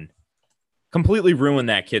 come on. Completely ruined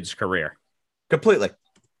that kid's career.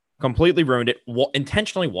 Completely ruined it.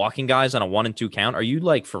 Intentionally walking guys on a 1 and 2 count. Are you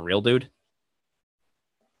like for real, dude?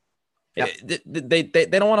 Yep. They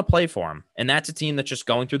don't want to play for him. And that's a team that's just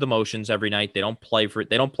going through the motions every night. They don't play for it.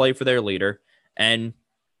 They don't play for their leader. And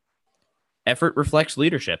effort reflects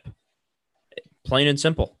leadership. Plain and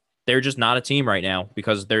simple. They're just not a team right now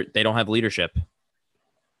because they don't have leadership.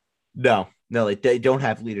 No, they don't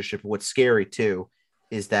have leadership. What's scary too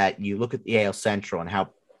is that you look at the AL Central and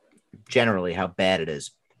how bad it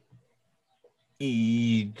is.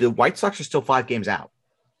 The White Sox are still 5 games out.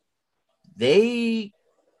 They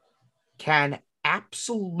can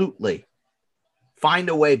absolutely find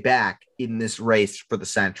a way back in this race for the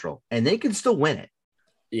Central, and they can still win it.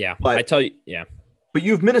 Yeah, but I tell you, yeah. But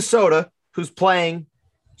you have Minnesota, who's playing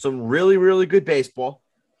some really, really good baseball.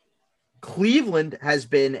 Cleveland has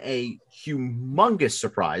been a humongous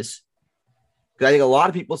surprise. I think a lot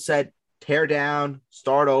of people said tear down,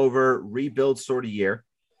 start over, rebuild sort of year.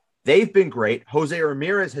 They've been great. Jose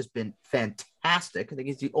Ramirez has been fantastic. I think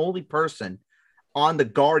he's the only person on the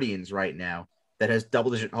Guardians right now that has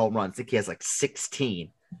double-digit home runs. I think he has like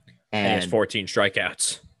 16. And he has 14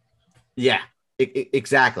 strikeouts. Yeah,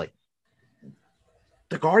 exactly.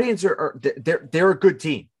 The Guardians they're a good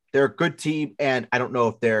team. They're a good team, and I don't know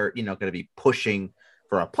if they're going to be pushing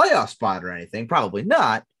for a playoff spot or anything. Probably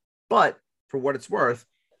not. But for what it's worth,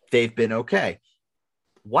 they've been okay.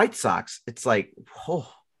 White Sox, it's like,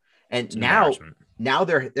 oh, and now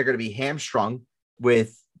they're going to be hamstrung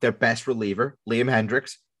with their best reliever, Liam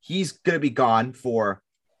Hendricks. He's going to be gone for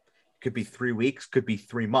could be 3 weeks, could be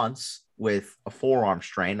 3 months with a forearm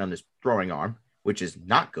strain on his throwing arm, which is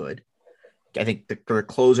not good. I think the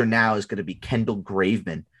closer now is going to be Kendall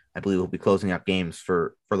Graveman. I believe will be closing out games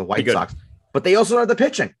for the White Sox. But they also know the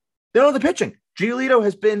pitching. They know the pitching. Giolito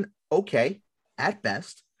has been okay at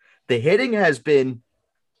best. The hitting has been,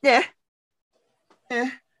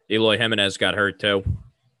 Eloy Jimenez got hurt too.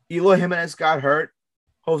 Eloy Jimenez got hurt.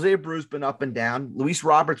 Jose Abreu's been up and down. Luis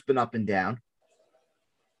Roberts been up and down.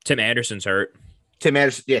 Tim Anderson's hurt. Tim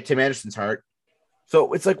Anderson's hurt.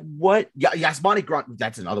 So it's like, what? Yasmani Grandal,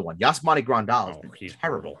 that's another one. Yasmani Grandal has been he's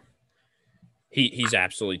terrible. He's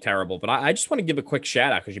absolutely terrible. But I just want to give a quick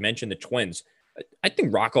shout out because you mentioned the Twins. I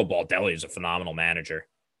think Rocco Baldelli is a phenomenal manager.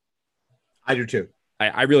 I do too.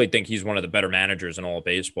 I really think he's one of the better managers in all of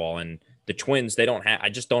baseball. And the Twins, they don't have. I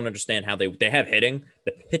just don't understand how they have hitting.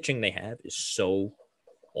 The pitching they have is so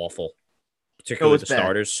awful, particularly the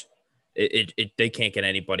starters. They can't get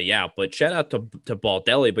anybody out. But shout out to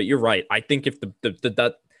Baldelli. But you're right. I think if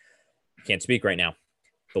the can't speak right now.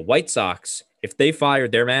 The White Sox, if they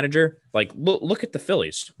fired their manager, like look at the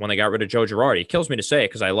Phillies when they got rid of Joe Girardi. It kills me to say it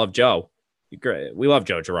because I love Joe. We love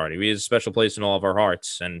Joe Girardi. He has a special place in all of our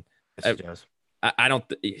hearts. And I don't.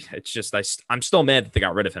 It's just I'm still mad that they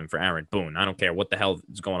got rid of him for Aaron Boone. I don't care what the hell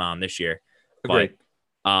is going on this year. Agreed.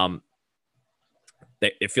 But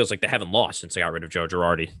it feels like they haven't lost since they got rid of Joe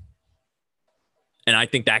Girardi. And I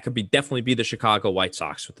think that could definitely be the Chicago White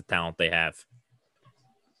Sox with the talent they have.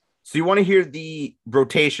 So you want to hear the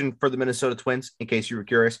rotation for the Minnesota Twins, in case you were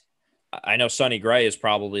curious? I know Sonny Gray is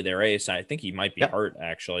probably their ace. I think he might be hurt,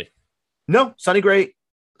 actually. No, Sonny Gray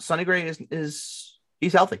is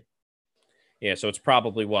he's healthy. Yeah, so it's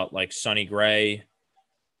probably like Sonny Gray.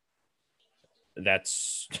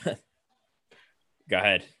 That's go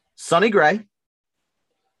ahead. Sonny Gray,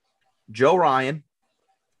 Joe Ryan,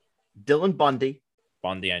 Dylan Bundy.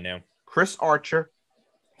 Bundy, I know. Chris Archer,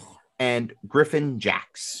 and Griffin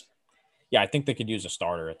Jacks. Yeah, I think they could use a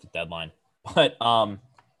starter at the deadline. But I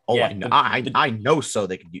know. So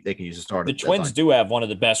they can use a starter. The Twins do have one of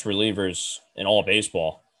the best relievers in all of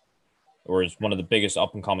baseball, or is one of the biggest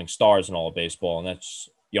up and coming stars in all of baseball, and that's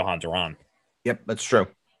Johan Duran. Yep, that's true.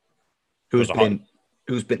 Who's been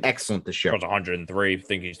excellent this year. He was 103. I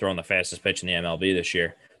think he's throwing the fastest pitch in the MLB this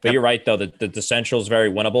year. But You're right though. The Central is very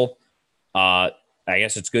winnable. I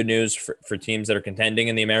guess it's good news for teams that are contending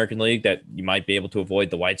in the American League that you might be able to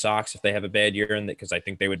avoid the White Sox if they have a bad year, and because I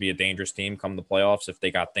think they would be a dangerous team come the playoffs if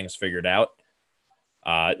they got things figured out.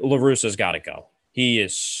 La Russa's got to go.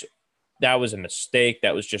 That was a mistake.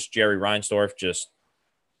 That was just Jerry Reinsdorf just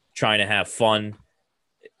trying to have fun.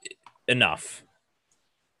 Enough.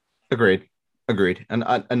 Agreed. And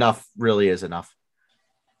enough really is enough.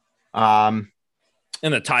 And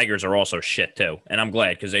the Tigers are also shit too. And I'm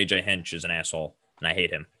glad because AJ Hinch is an asshole. And I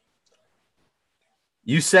hate him.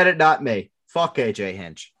 You said it, not me. Fuck AJ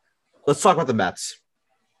Hinch. Let's talk about the Mets.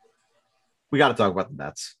 We got to talk about the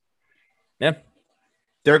Mets. Yeah.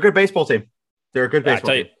 They're a good baseball team. They're a good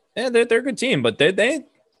baseball team. Yeah, they're a good team, but they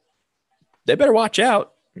better watch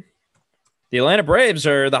out. The Atlanta Braves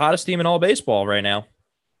are the hottest team in all baseball right now.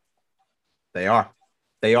 They are.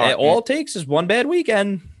 All it takes is one bad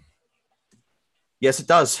weekend. Yes, it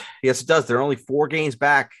does. They're only 4 games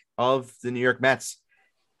back of the New York Mets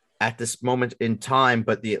at this moment in time,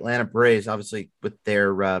 but the Atlanta Braves, obviously, with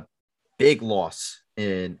their big loss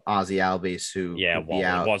in Ozzie Albies, it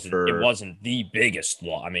wasn't the biggest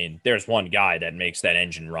loss. I mean, there's one guy that makes that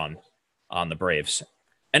engine run on the Braves,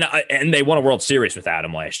 and they won a World Series without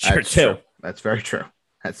him last year too. True. That's very true.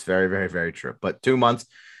 That's very, very, very true. But 2 months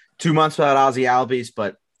without Ozzie Albies,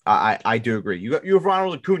 but I do agree. You have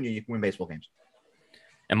Ronald Acuna, you can win baseball games.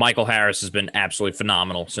 And Michael Harris has been absolutely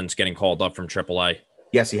phenomenal since getting called up from AAA.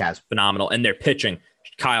 Yes, he has. Phenomenal. And they're pitching.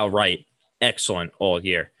 Kyle Wright, excellent all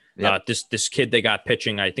year. Yep. This kid they got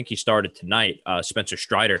pitching, I think he started tonight, Spencer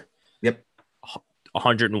Strider. Yep.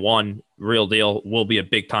 101, real deal, will be a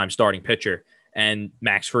big-time starting pitcher. And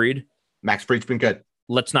Max Fried. Max Fried's been good.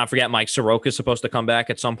 Let's not forget Mike Soroka is supposed to come back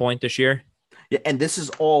at some point this year. Yeah, and this is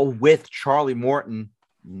all with Charlie Morton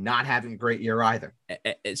not having a great year either.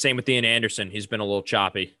 Same with Ian Anderson. He's been a little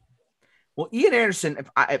choppy. Well, Ian Anderson,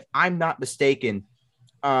 if I'm not mistaken,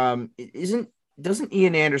 didn't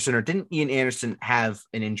Ian Anderson have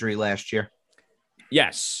an injury last year?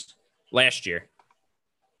 Yes, last year.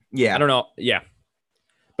 Yeah. I don't know. Yeah.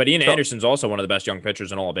 But Ian Anderson's also one of the best young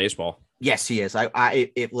pitchers in all of baseball. Yes, he is.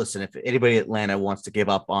 Listen, if anybody in Atlanta wants to give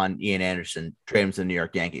up on Ian Anderson, trade him to the New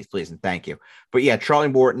York Yankees, please and thank you. But yeah, Charlie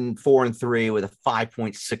Morton, 4-3 with a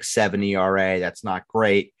 5.67 ERA. That's not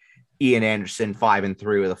great. Ian Anderson,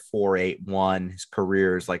 5-3 with a 4.81. His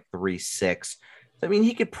career is like 3.6. I mean,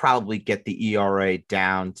 he could probably get the ERA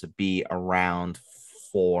down to be around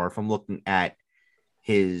 4. If I'm looking at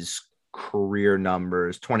his career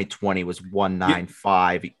numbers, 2020 was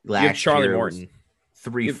 1.95. Last Charlie year Morton,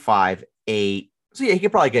 3.58. So yeah, he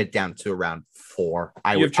could probably get it down to around 4.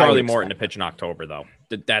 You have Charlie Morton to pitch in October, though.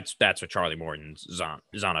 That's what Charlie Morton is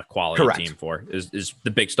on a quality team for. Is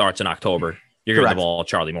the big starts in October. You're going to the ball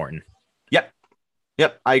Charlie Morton.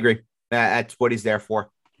 Yep, I agree. That's what he's there for.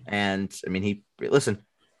 And I mean,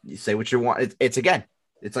 you say what you want.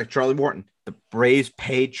 It's like Charlie Morton. The Braves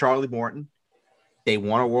paid Charlie Morton. They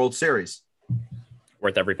won a World Series.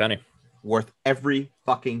 Worth every penny. worth every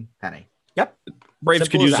fucking penny. Yep. Braves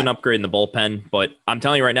Simple could as use that. an upgrade in the bullpen, but I'm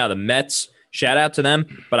telling you right now, the Mets, shout out to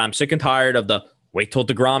them, but I'm sick and tired of the wait till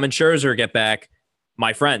DeGrom and Scherzer get back.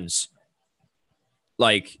 My friends,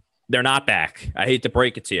 like, they're not back. I hate to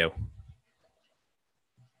break it to you.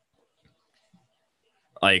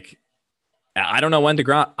 Like, I don't know when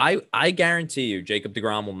DeGrom. I guarantee you, Jacob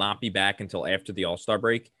DeGrom will not be back until after the All-Star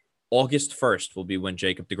break. August 1st will be when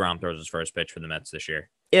Jacob DeGrom throws his first pitch for the Mets this year.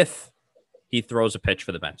 If he throws a pitch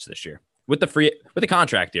for the Mets this year with the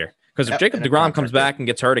contract year. Because if Jacob DeGrom comes back and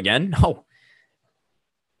gets hurt again, no.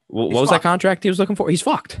 What was that contract he was looking for? He's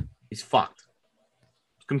fucked. He's fucked.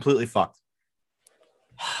 Completely fucked.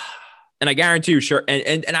 And I guarantee you, sure.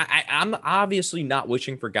 And I'm obviously not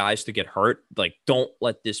wishing for guys to get hurt. Like, don't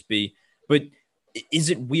let this be. But is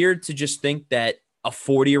it weird to just think that a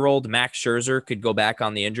 40-year-old Max Scherzer could go back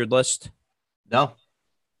on the injured list? No.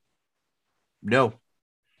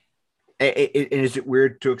 Is it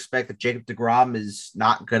weird to expect that Jacob DeGrom is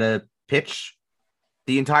not going to pitch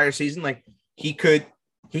the entire season? Like, he could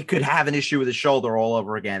have an issue with his shoulder all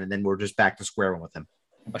over again, and then we're just back to square one with him.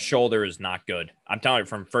 A shoulder is not good. I'm telling you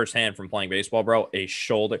from firsthand from playing baseball, bro, a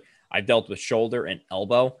shoulder. I've dealt with shoulder and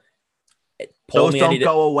elbow. Those don't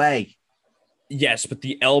go away. Yes, but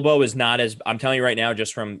the elbow is not as, I'm telling you right now,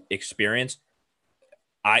 just from experience,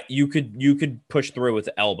 you could push through with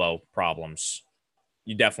elbow problems.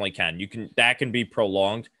 You definitely can. That can be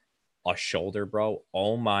prolonged. A shoulder, bro.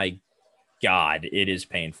 Oh my God, it is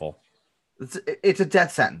painful. It's a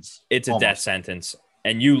death sentence. It's a death sentence.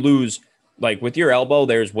 And you lose, like with your elbow,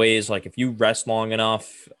 there's ways, like if you rest long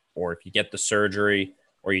enough, or if you get the surgery,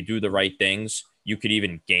 or you do the right things, you could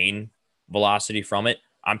even gain velocity from it.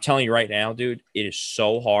 I'm telling you right now, dude, it is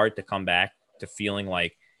so hard to come back to feeling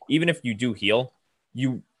like, even if you do heal,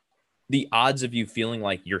 the odds of you feeling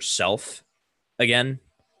like yourself again,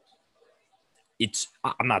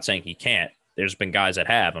 I'm not saying he can't. There's been guys that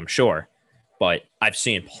have, I'm sure, but I've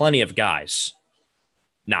seen plenty of guys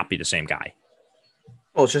not be the same guy.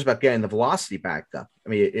 Well, it's just about getting the velocity back up. I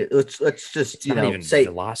mean, let's just Not even say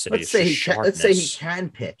velocity. let's say he can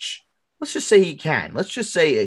pitch. Let's just say he can. Let's just say